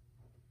up.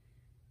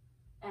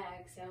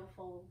 Exhale,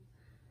 fold.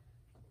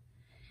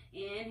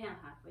 Inhale,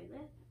 halfway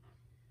lift.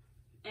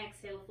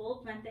 Exhale,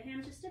 fold. Plant the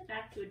hands, just step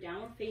back to a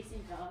downward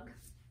facing dog.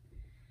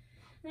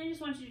 And I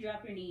just want you to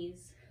drop your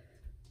knees.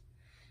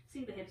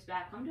 Sink the hips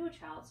back, come to a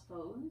child's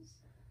pose.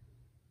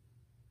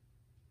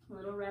 A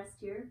little rest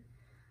here,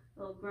 a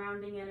little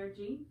grounding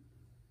energy.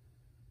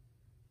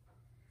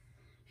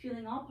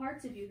 Feeling all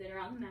parts of you that are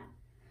on the mat.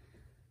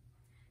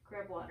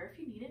 Grab water if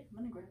you need it. I'm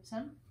going to grab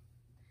some.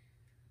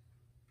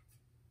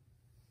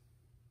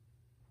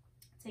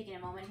 Taking a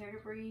moment here to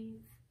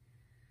breathe.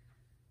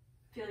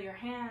 Feel your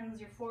hands,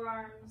 your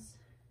forearms,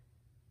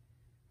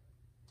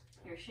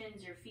 your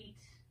shins, your feet,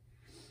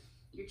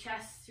 your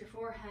chest, your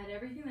forehead,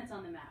 everything that's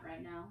on the mat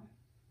right now.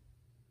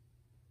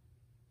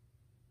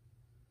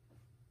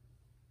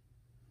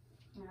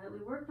 Now that we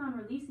worked on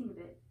releasing a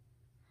bit,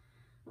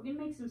 we're going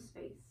to make some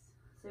space.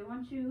 So I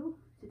want you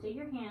to take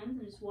your hands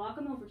and just walk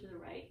them over to the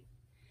right.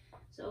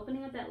 So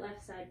opening up that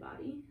left side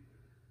body.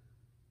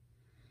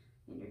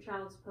 In your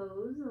child's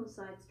pose, a little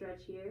side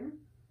stretch here.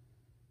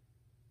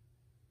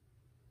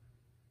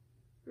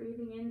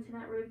 Breathing into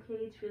that rib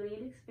cage, feeling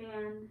it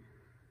expand.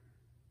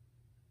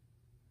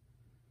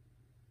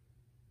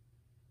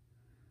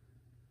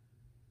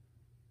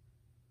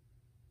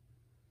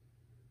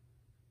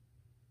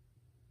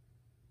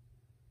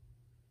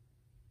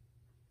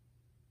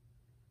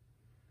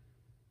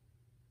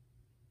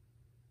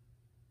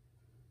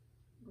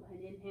 Go ahead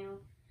and inhale,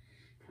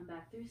 come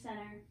back through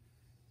center,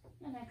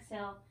 and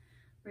exhale,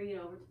 bring it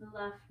over to the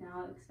left.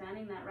 Now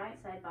expanding that right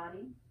side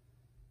body.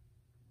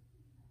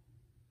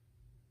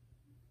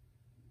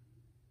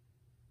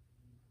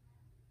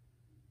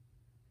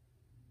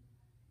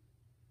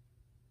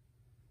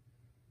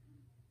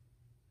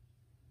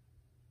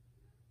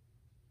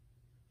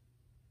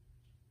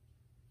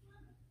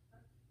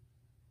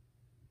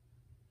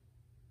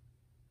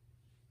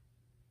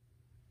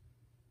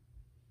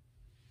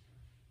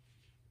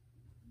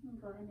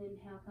 Go ahead and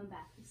inhale, come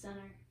back to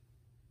center.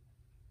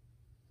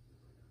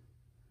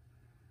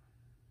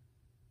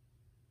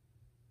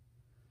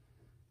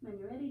 When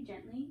you're ready,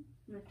 gently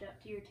lift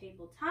up to your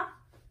tabletop.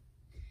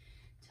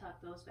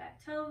 Tuck those back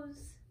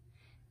toes.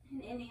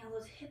 And inhale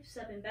those hips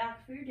up and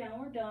back for your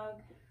downward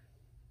dog.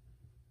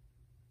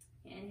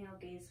 Inhale,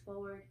 gaze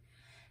forward.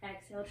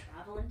 Exhale,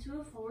 travel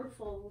into a forward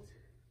fold.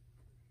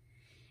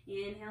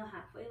 Inhale,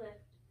 halfway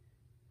lift.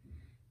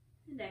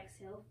 And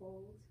exhale,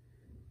 fold.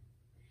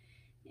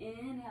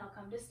 Inhale,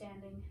 come to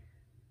standing.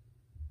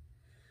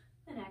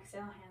 And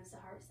exhale, hands to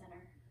heart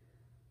center.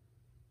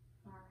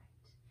 All right.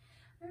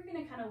 We're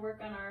going to kind of work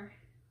on our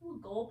little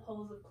goal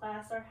pose of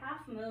class, our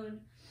half moon.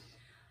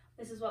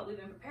 This is what we've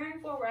been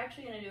preparing for. We're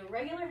actually going to do a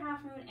regular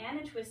half moon and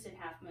a twisted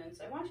half moon.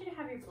 So I want you to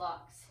have your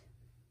blocks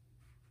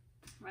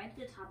right at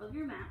the top of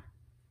your mat.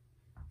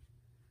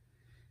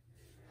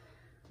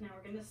 Now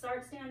we're going to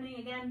start standing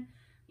again.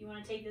 You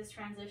want to take this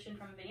transition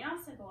from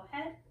vinyasa, go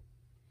ahead.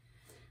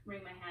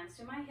 Bring my hands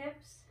to my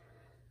hips.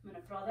 I'm going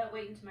to throw that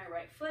weight into my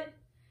right foot.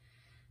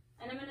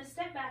 And I'm going to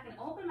step back and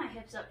open my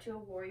hips up to a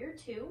warrior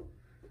two.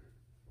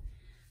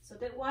 So a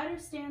bit wider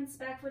stance,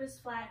 back foot is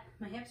flat.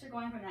 My hips are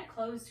going from that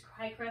closed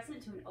high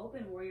crescent to an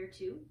open warrior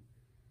two.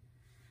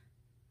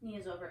 Knee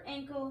is over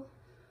ankle.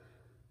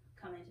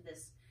 Come into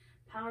this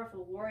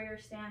powerful warrior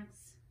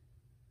stance.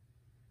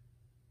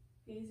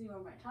 Gazing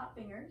over my top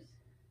fingers.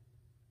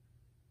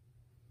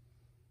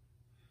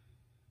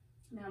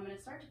 Now I'm going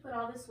to start to put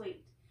all this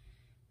weight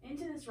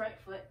into this right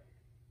foot,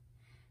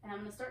 and I'm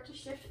going to start to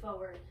shift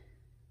forward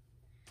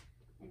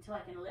until I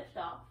can lift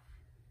off,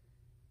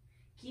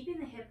 keeping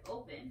the hip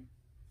open.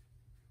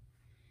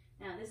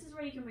 Now this is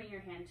where you can bring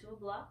your hand to a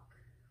block.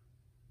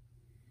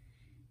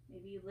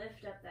 Maybe you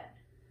lift up that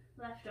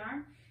left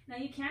arm. Now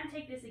you can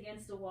take this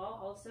against the wall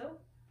also.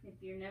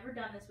 If you've never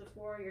done this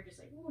before, you're just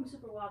like, oh, I'm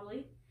super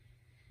wobbly.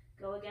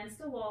 Go against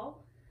the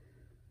wall,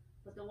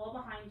 put the wall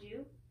behind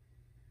you.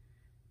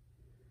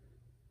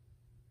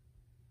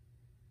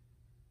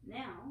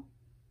 Now,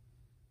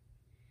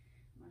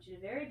 I want you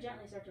to very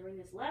gently start to bring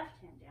this left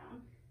hand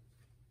down.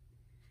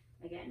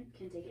 Again,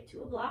 can take it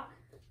to a block,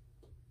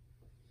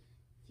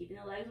 keeping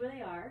the legs where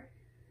they are.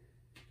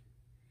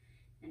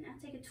 And now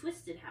take a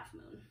twisted half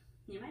moon.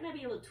 You might not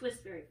be able to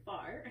twist very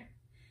far.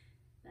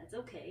 That's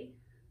okay.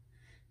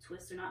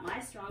 Twists are not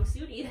my strong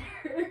suit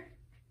either.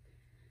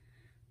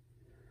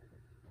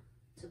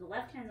 So the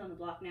left hand's on the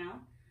block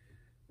now.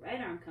 Right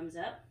arm comes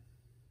up.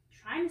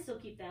 Trying to still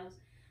keep those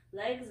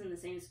legs in the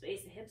same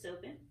space, the hips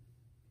open.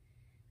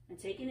 And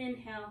take an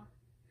inhale.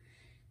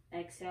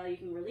 Exhale, you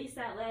can release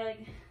that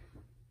leg.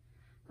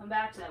 Come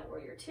back to that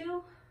warrior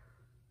two.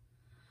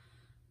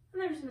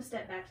 And then we're just going to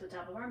step back to the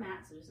top of our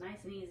mat, so just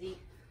nice and easy.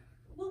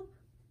 Whoop.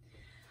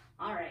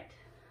 All right.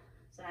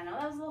 So I know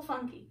that was a little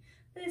funky,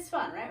 but it's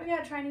fun, right? We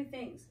got to try new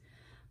things.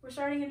 We're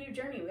starting a new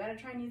journey. We got to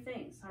try new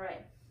things. All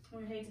right. We're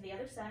going to take it to the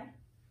other side.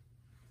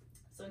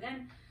 So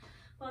again,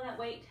 follow that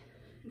weight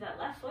into that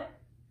left foot.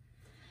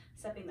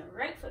 Stepping the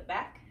right foot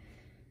back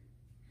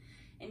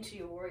into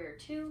your warrior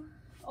two.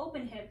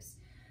 Open hips.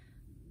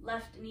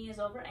 Left knee is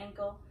over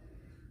ankle.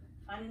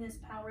 Finding this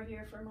power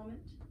here for a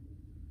moment.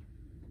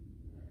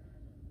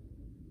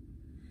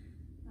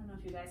 I don't know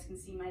if you guys can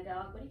see my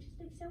dog, but he just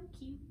looks so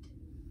cute.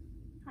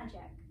 Hi,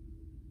 Jack.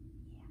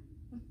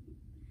 Yeah.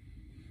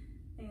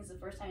 I think it's the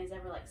first time he's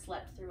ever like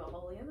slept through a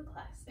whole yoga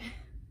class.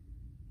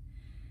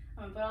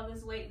 I'm gonna put all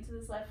this weight into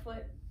this left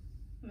foot.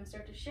 I'm gonna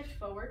start to shift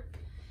forward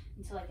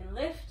until I can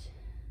lift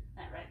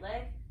that right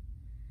leg.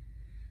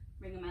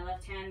 Bringing my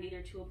left hand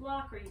either to a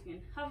block, or you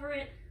can hover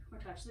it or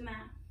touch the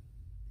mat.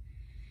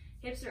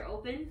 Hips are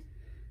open,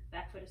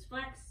 back foot is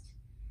flexed.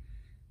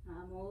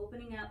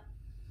 Opening up.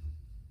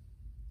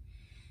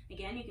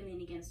 Again, you can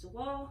lean against a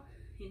wall.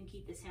 You can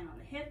keep this hand on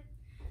the hip.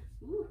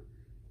 Ooh.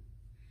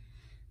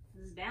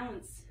 This is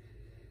balance.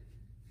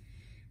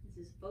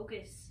 This is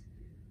focus.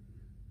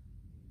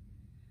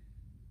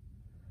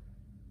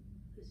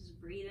 This is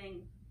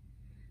breathing.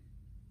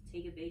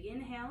 Take a big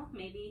inhale.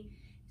 Maybe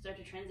start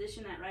to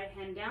transition that right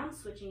hand down,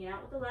 switching it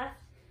out with the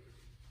left.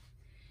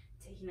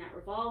 Taking that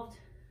revolved,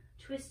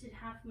 twisted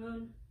half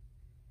moon.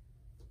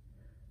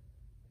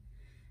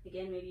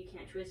 Again, maybe you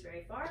can't twist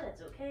very far,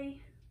 that's okay.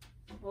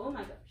 Oh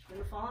my gosh, I'm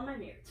gonna fall on my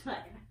mirror. It's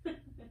fine.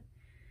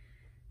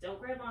 Don't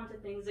grab onto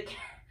things again,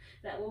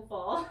 that will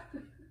fall.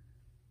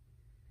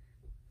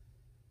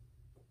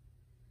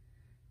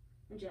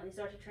 And gently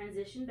start to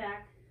transition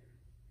back.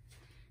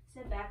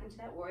 Step back into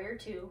that warrior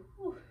two.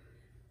 Whew.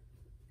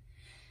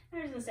 And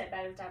we're just gonna step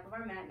back to the top of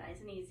our mat,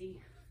 nice and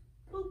easy.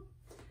 Boop.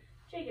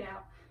 Shake it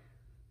out.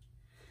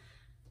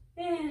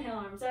 Inhale,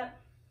 arms up.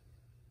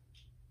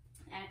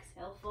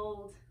 Exhale,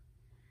 fold.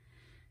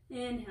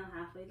 Inhale,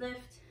 halfway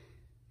lift.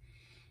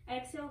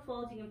 Exhale,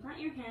 fold. You can plant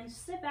your hands,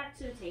 sit back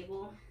to the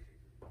table.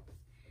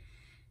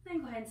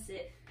 Then go ahead and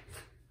sit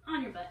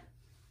on your butt.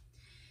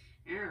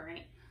 All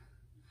right.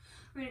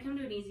 We're gonna come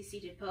to an easy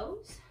seated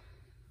pose.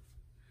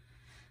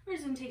 We're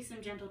just gonna take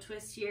some gentle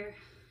twists here.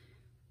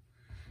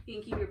 You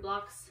can keep your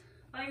blocks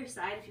by your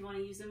side if you want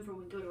to use them for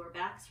when we go to our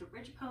backs for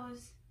bridge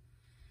pose.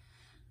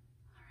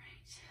 All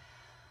right.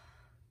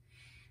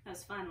 That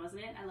was fun,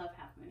 wasn't it? I love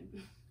half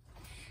moon.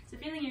 So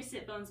feeling your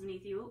sit bones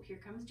beneath you. Oh, here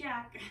comes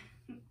Jack.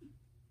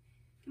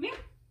 Come here.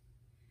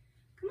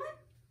 Come on.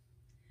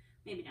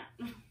 Maybe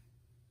not.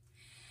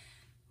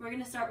 We're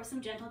going to start with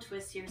some gentle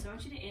twists here. So I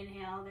want you to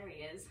inhale. There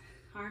he is.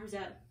 Arms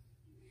up.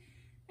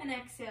 And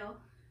exhale.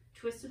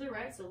 Twist to the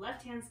right. So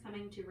left hand's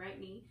coming to right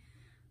knee.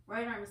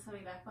 Right arm is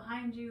coming back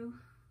behind you.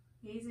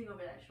 Gazing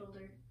over that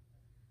shoulder.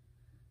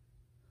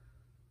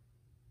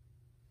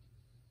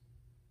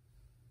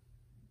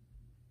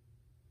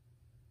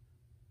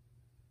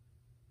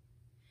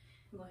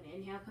 Go ahead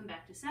and inhale, come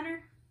back to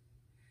center.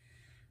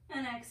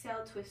 And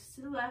exhale, twist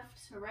to the left.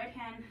 So right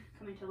hand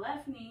coming to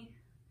left knee.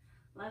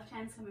 Left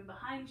hand's coming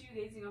behind you,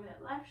 gazing over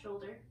that left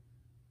shoulder.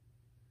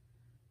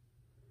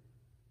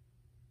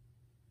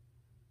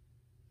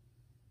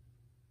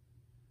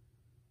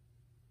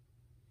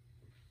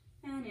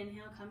 And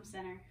inhale, come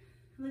center.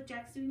 Look,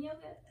 Jack's doing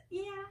yoga.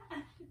 Yeah.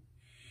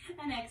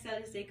 And exhale,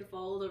 just take a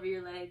fold over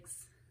your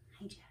legs.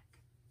 Hi, Jack.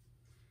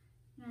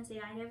 You want to say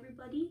hi to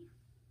everybody?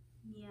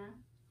 Yeah.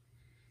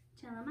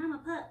 Tell him I'm a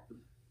pup.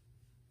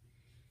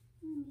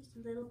 I'm just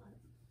a little pup.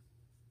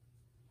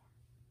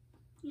 Yeah.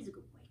 He's a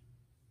good boy.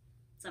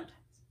 Sometimes.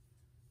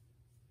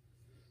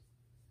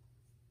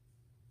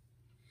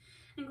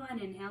 And go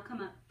ahead and inhale,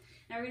 come up.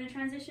 Now we're going to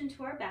transition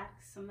to our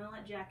backs. So I'm going to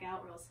let Jack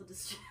out or else he'll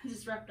just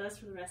disrupt us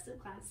for the rest of the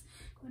class.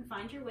 Go and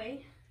find your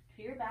way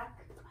to your back.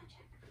 Come on,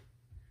 Jack.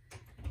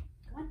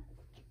 Come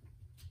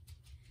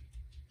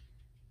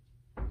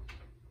on.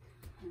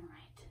 All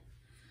right.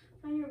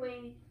 Find your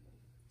way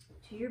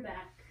to your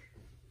back.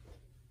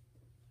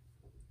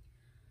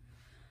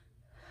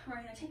 We're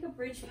going to take a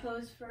bridge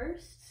pose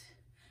first.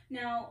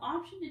 Now,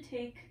 option to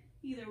take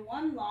either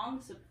one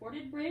long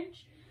supported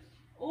bridge,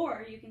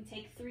 or you can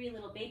take 3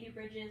 little baby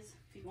bridges.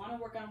 If you want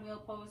to work on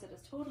wheel pose, that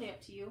is totally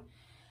up to you.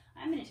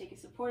 I'm going to take a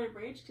supported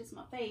bridge because it's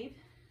my fave.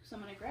 So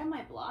I'm going to grab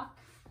my block,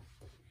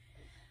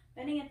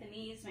 bending at the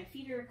knees. My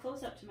feet are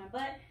close up to my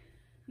butt.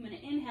 I'm going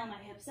to inhale my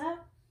hips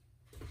up.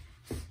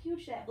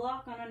 Scooch that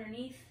block on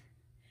underneath,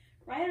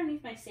 right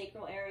underneath my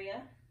sacral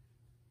area.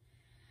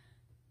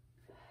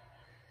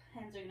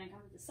 Hands are going to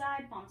come to the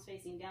side, palms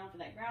facing down for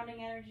that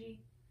grounding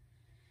energy.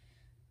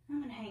 I'm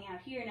going to hang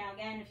out here. Now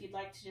again, if you'd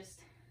like to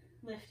just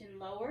lift and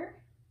lower,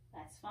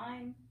 that's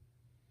fine.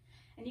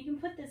 And you can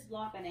put this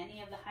block on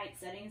any of the height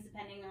settings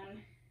depending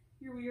on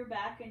your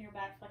back and your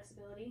back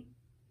flexibility.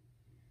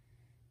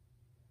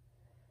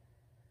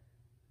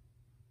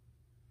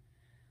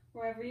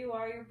 Wherever you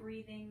are, you're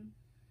breathing.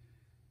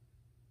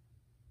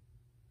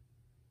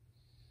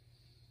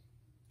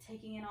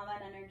 Taking in all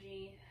that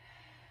energy.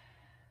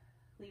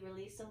 We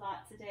released a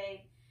lot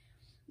today.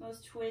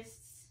 Those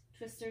twists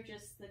are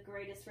just the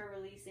greatest for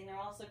releasing. They're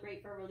also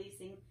great for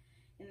releasing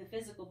in the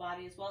physical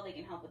body as well. They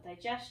can help with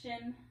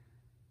digestion.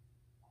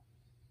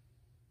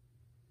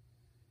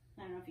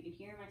 I don't know if you can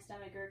hear my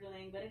stomach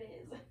gurgling, but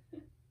it is.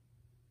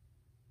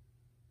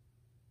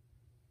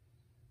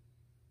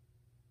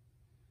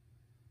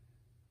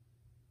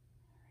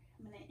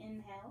 I'm going to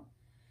inhale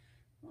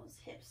those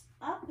hips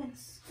up and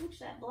scooch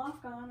that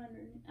block on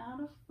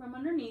from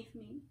underneath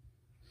me.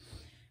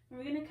 And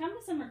we're going to come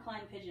to some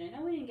reclined pigeon. I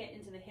know we didn't get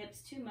into the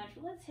hips too much,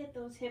 but let's hit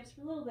those hips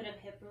for a little bit of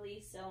hip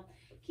release. So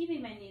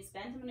keeping my knees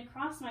bent, I'm going to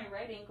cross my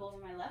right ankle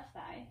over my left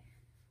thigh.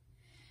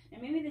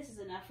 And maybe this is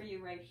enough for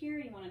you right here.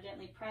 You want to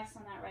gently press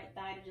on that right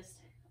thigh to just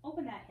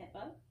open that hip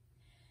up.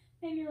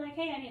 Maybe you're like,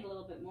 hey, I need a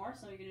little bit more.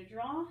 So you're going to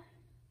draw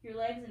your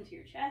legs into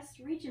your chest,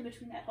 reach in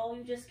between that hole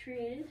you just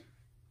created,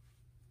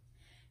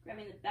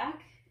 grabbing the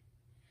back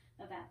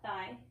of that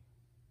thigh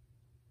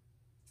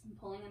and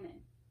pulling them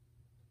in.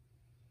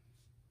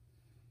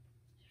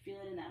 Feel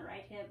it in that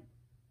right hip.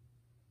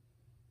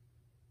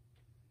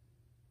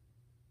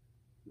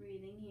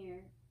 Breathing here.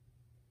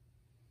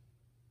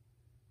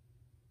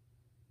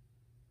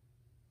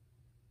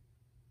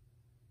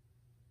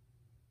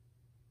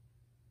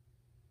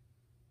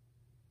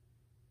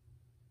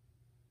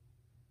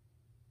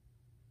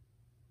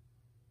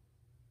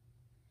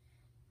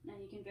 Now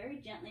you can very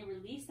gently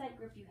release that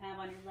grip you have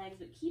on your legs,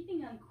 but keeping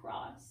them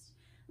crossed.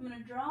 I'm going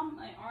to draw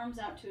my arms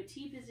out to a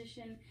T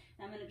position, and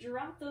I'm going to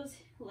drop those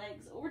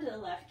legs over to the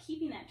left,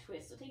 keeping that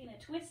twist. So taking a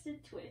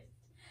twisted twist.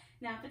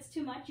 Now if it's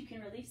too much, you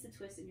can release the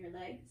twist in your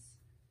legs.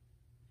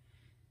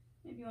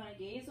 Maybe you want to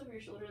gaze over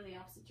your shoulder in the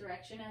opposite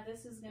direction. Now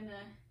this is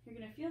you're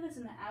going to feel this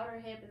in the outer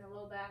hip and the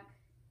low back.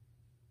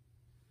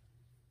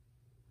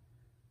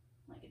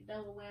 Like a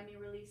double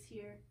whammy release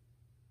here.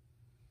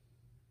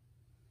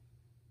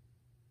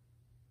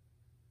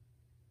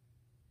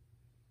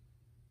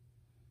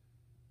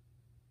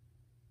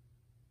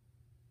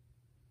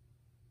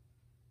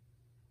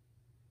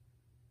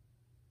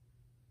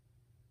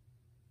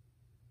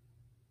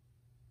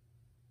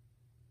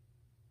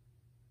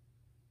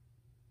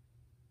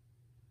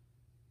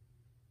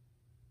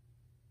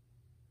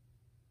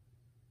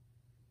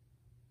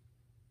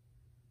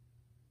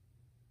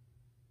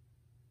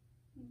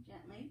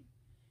 Gently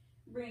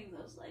bring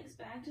those legs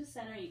back to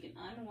center. You can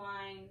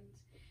unwind,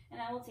 and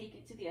I will take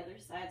it to the other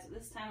side. So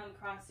this time I'm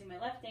crossing my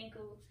left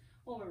ankle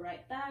over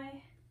right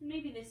thigh.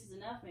 Maybe this is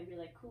enough. Maybe you're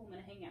like, cool, I'm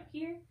going to hang out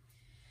here.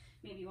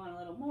 Maybe you want a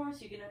little more, so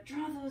you're going to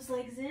draw those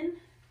legs in,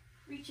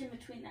 reach in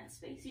between that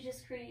space you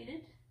just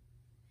created,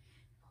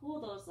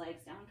 pull those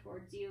legs down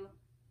towards you.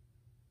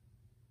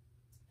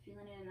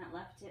 Feeling it in that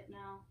left hip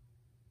now.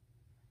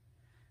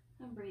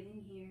 I'm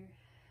breathing here.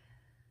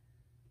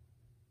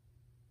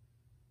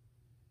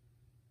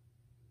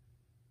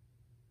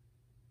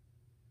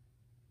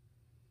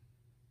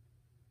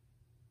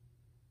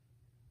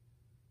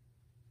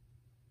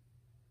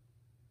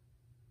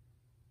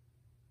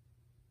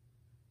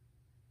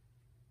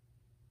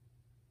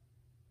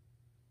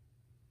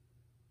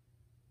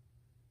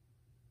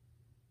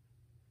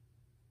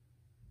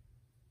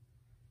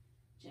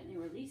 Gently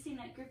releasing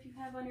that grip you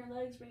have on your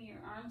legs, bringing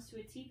your arms to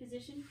a T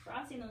position,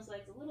 crossing those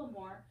legs a little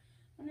more,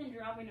 and then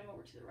dropping them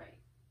over to the right.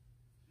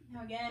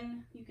 Now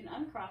again, you can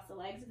uncross the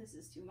legs if this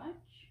is too much.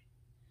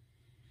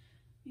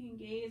 You can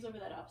gaze over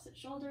that opposite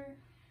shoulder.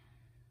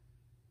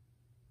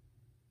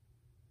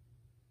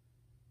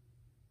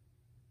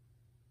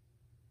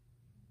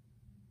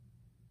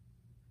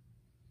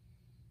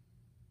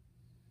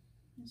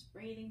 Just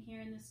breathing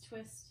here in this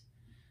twist,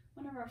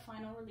 one of our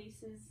final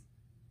releases.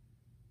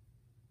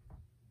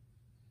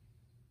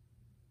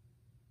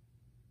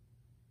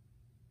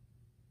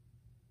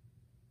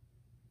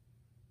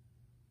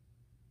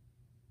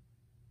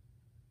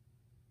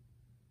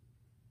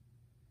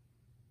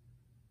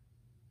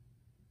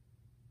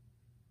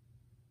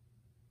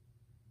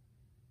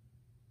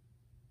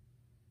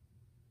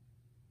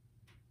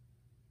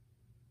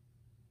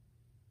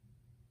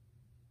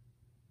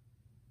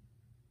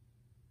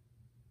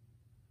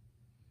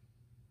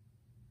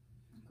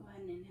 Go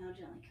ahead and inhale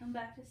gently. Come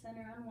back to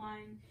center,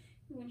 unwind.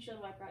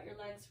 Windshield wiper out your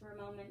legs for a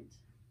moment.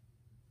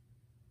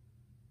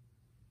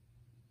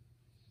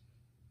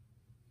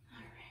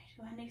 Alright,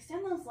 go ahead and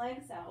extend those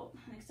legs out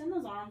and extend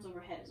those arms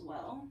overhead as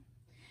well.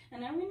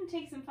 And now we're going to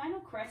take some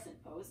final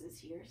crescent poses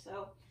here.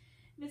 So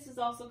this is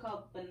also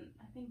called,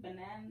 I think,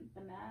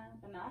 bananasana,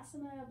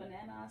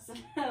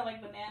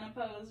 like banana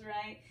pose,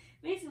 right?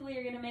 Basically,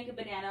 you're going to make a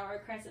banana or a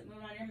crescent moon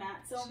on your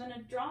mat. So I'm going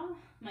to draw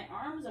my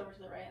arms over to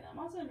the right, and I'm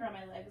also going to draw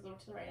my legs over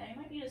to the right. Now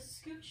you might need to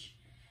scooch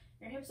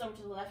your hips over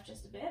to the left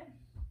just a bit.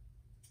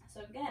 So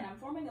again, I'm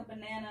forming a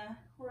banana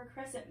or a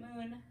crescent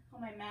moon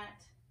on my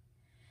mat.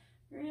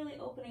 Really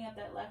opening up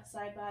that left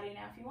side body.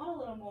 Now if you want a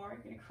little more,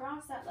 you're going to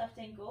cross that left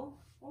ankle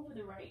over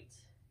the right.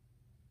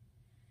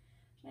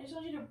 And I just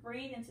want you to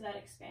breathe into that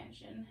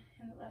expansion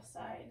in the left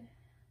side.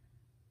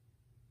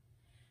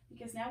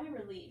 because now we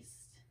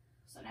released.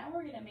 So now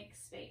we're going to make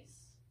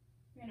space.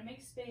 We're going to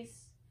make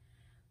space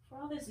for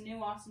all this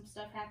new awesome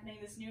stuff happening,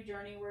 this new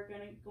journey we're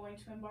going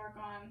to embark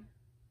on.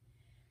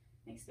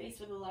 Make space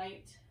for the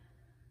light.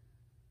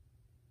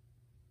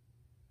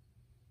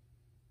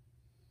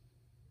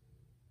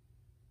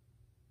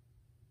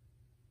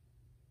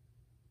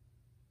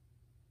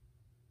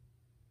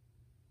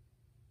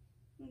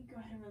 Go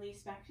ahead and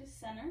release back to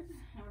center.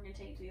 And we're going to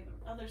take it to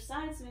the other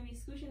side. So maybe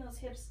scooching those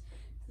hips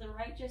to the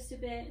right just a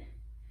bit.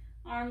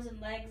 Arms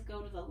and legs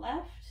go to the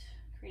left,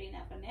 creating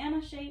that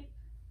banana shape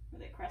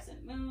with a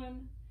crescent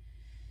moon.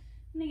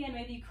 And again,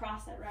 maybe you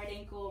cross that right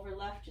ankle over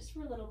left just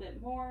for a little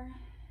bit more.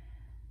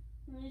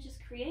 And really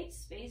just create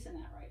space in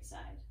that right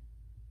side.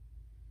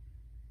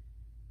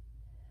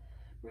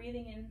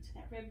 Breathing into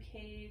that rib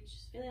cage,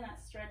 feeling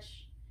that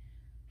stretch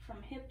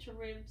from hip to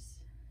ribs.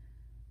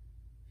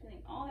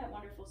 Feeling all that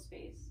wonderful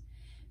space,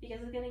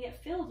 because it's going to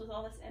get filled with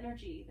all this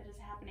energy that is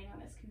happening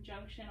on this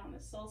conjunction, on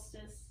this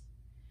solstice.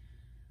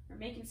 We're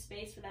making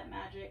space for that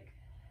magic.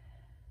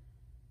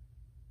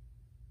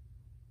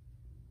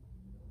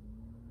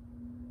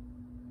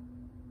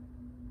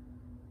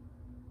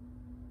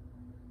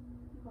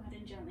 Go ahead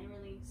and gently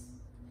release.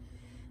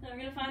 Now we're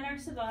going to find our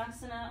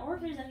Savasana, or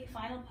if there's any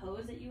final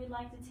pose that you would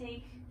like to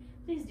take,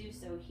 please do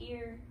so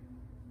here.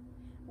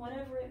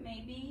 Whatever it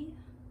may be.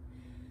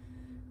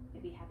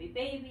 Maybe happy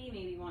baby,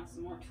 maybe you want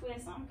some more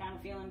twists. I'm kind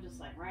of feeling just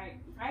like right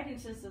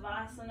into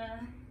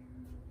Savasana.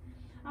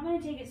 I'm going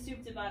to take it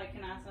Supta Baddha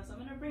Konasana, so I'm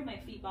going to bring my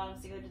feet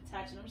bottoms together to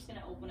touch, and I'm just going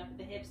to open up at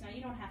the hips. Now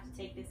you don't have to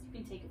take this, you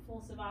can take a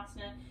full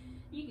Savasana.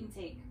 You can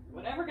take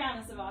whatever kind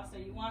of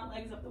Savasana you want,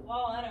 legs up the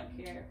wall, I don't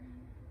care.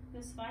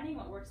 Just finding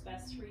what works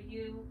best for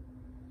you.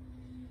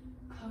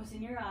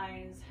 Closing your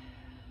eyes.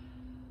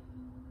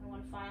 And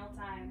one final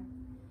time,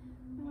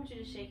 I want you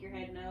to shake your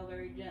head no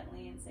very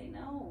gently and say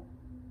no.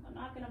 I'm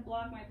not going to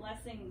block my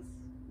blessings.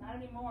 Not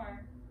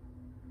anymore.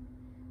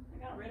 I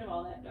got rid of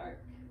all that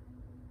dark.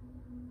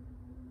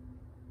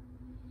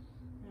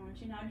 I want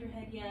you to nod your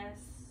head yes.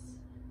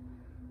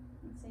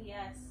 And say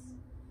yes.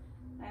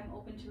 I'm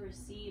open to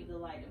receive the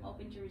light. I'm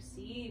open to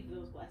receive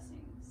those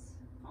blessings.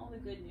 All the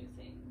good new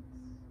things.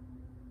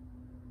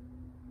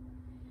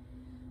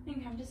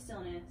 And come to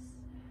stillness.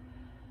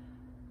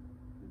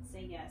 And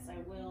say yes,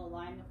 I will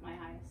align with my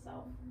highest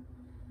self.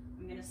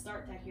 I'm going to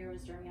start that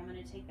hero's journey. I'm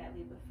going to take that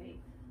leap of faith.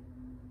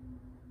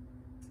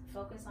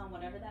 Focus on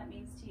whatever that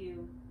means to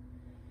you.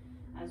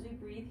 As we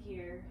breathe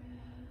here,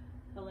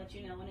 he'll let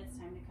you know when it's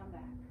time to come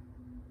back.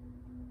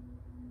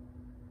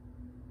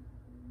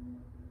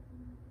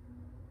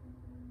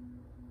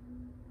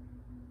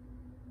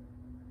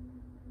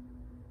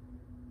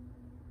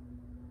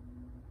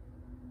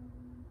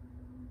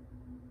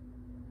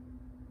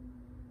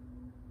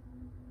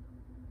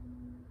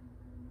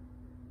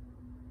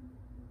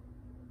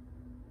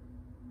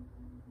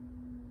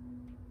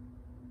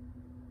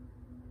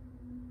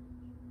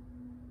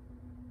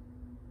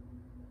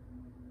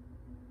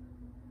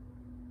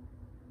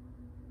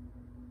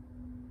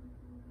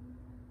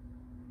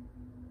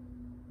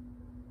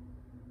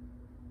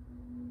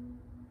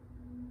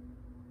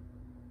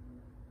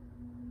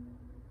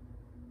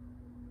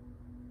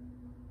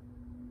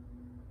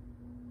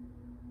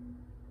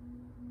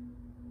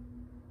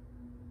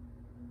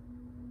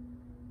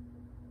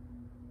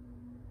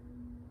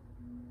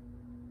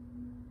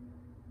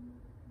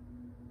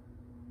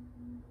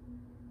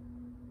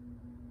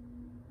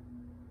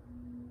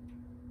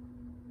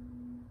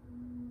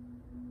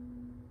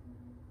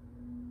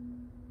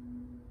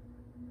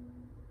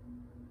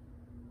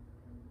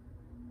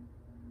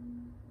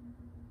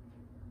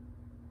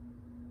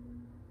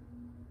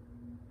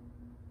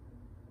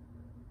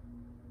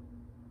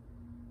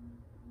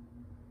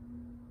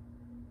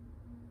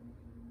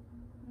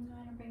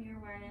 Bring your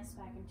awareness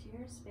back into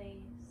your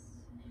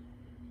space,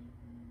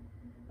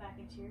 back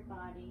into your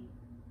body.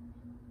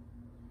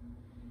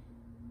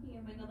 You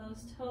can wiggle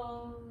those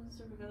toes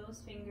or wiggle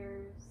those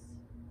fingers.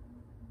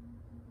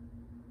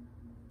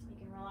 You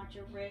can roll out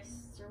your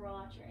wrists or roll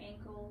out your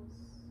ankles.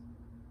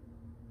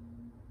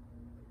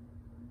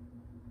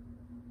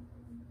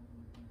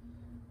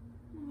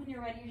 And when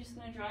you're ready, you're just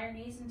going to draw your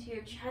knees into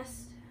your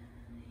chest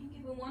and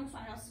give it one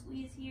final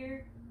squeeze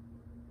here.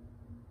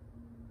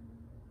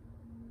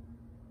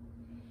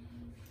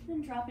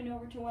 Then dropping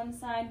over to one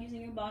side,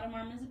 using your bottom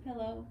arm as a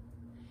pillow.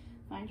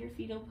 Find your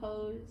fetal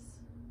pose.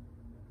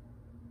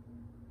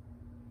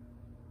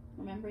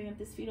 Remembering that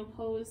this fetal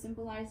pose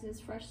symbolizes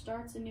fresh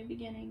starts and new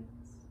beginnings.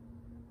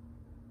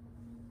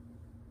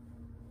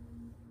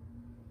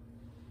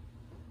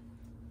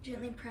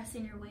 Gently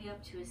pressing your way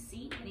up to a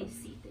seat, any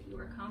seat that you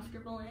are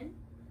comfortable in.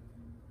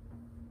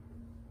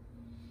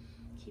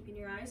 Keeping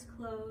your eyes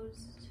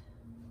closed.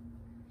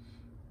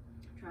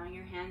 Drawing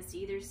your hands to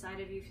either side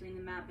of you, feeling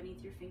the mat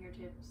beneath your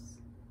fingertips.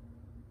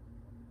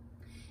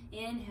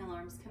 Inhale,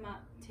 arms come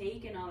up.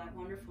 Take in all that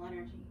wonderful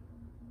energy.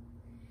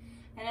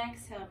 And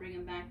exhale, bring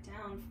them back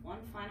down. One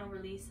final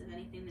release of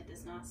anything that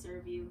does not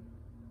serve you.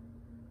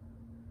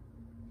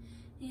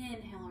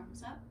 Inhale,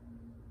 arms up.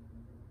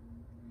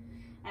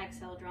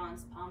 Exhale, draw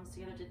the palms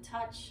together to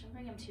touch and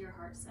bring them to your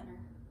heart center.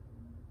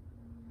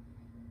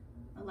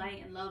 The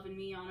light and love in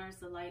me honors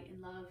the light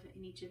and love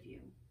in each of you.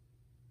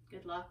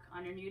 Good luck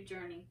on your new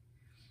journey.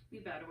 We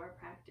bow to our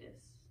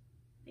practice.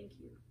 Thank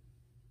you.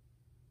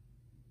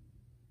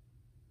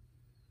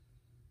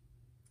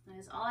 That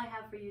is all I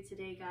have for you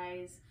today,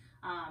 guys.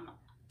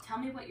 Tell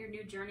me what your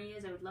new journey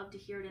is. I would love to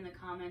hear it in the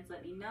comments.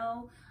 Let me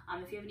know.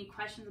 If you have any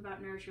questions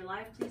about Nourish Your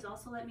Life, please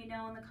also let me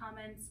know in the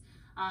comments.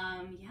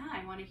 Yeah,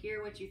 I want to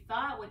hear what you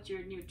thought, what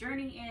your new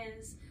journey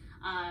is.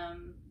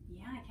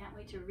 Yeah, I can't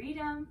wait to read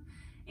them.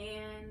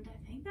 And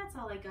I think that's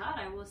all I got.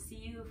 I will see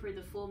you for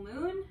the full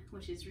moon,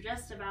 which is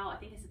just about, I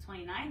think it's the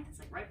 29th. It's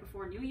like right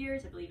before New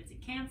Year's. I believe it's in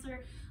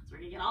Cancer. So we're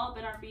going to get all up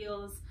in our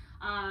feels.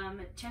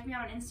 Check me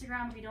out on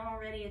Instagram if you don't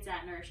already. It's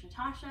at Nourish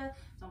Natasha.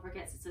 Don't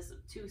forget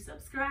to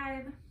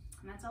subscribe.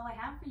 And that's all I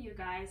have for you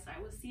guys.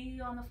 I will see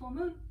you on the full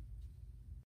moon.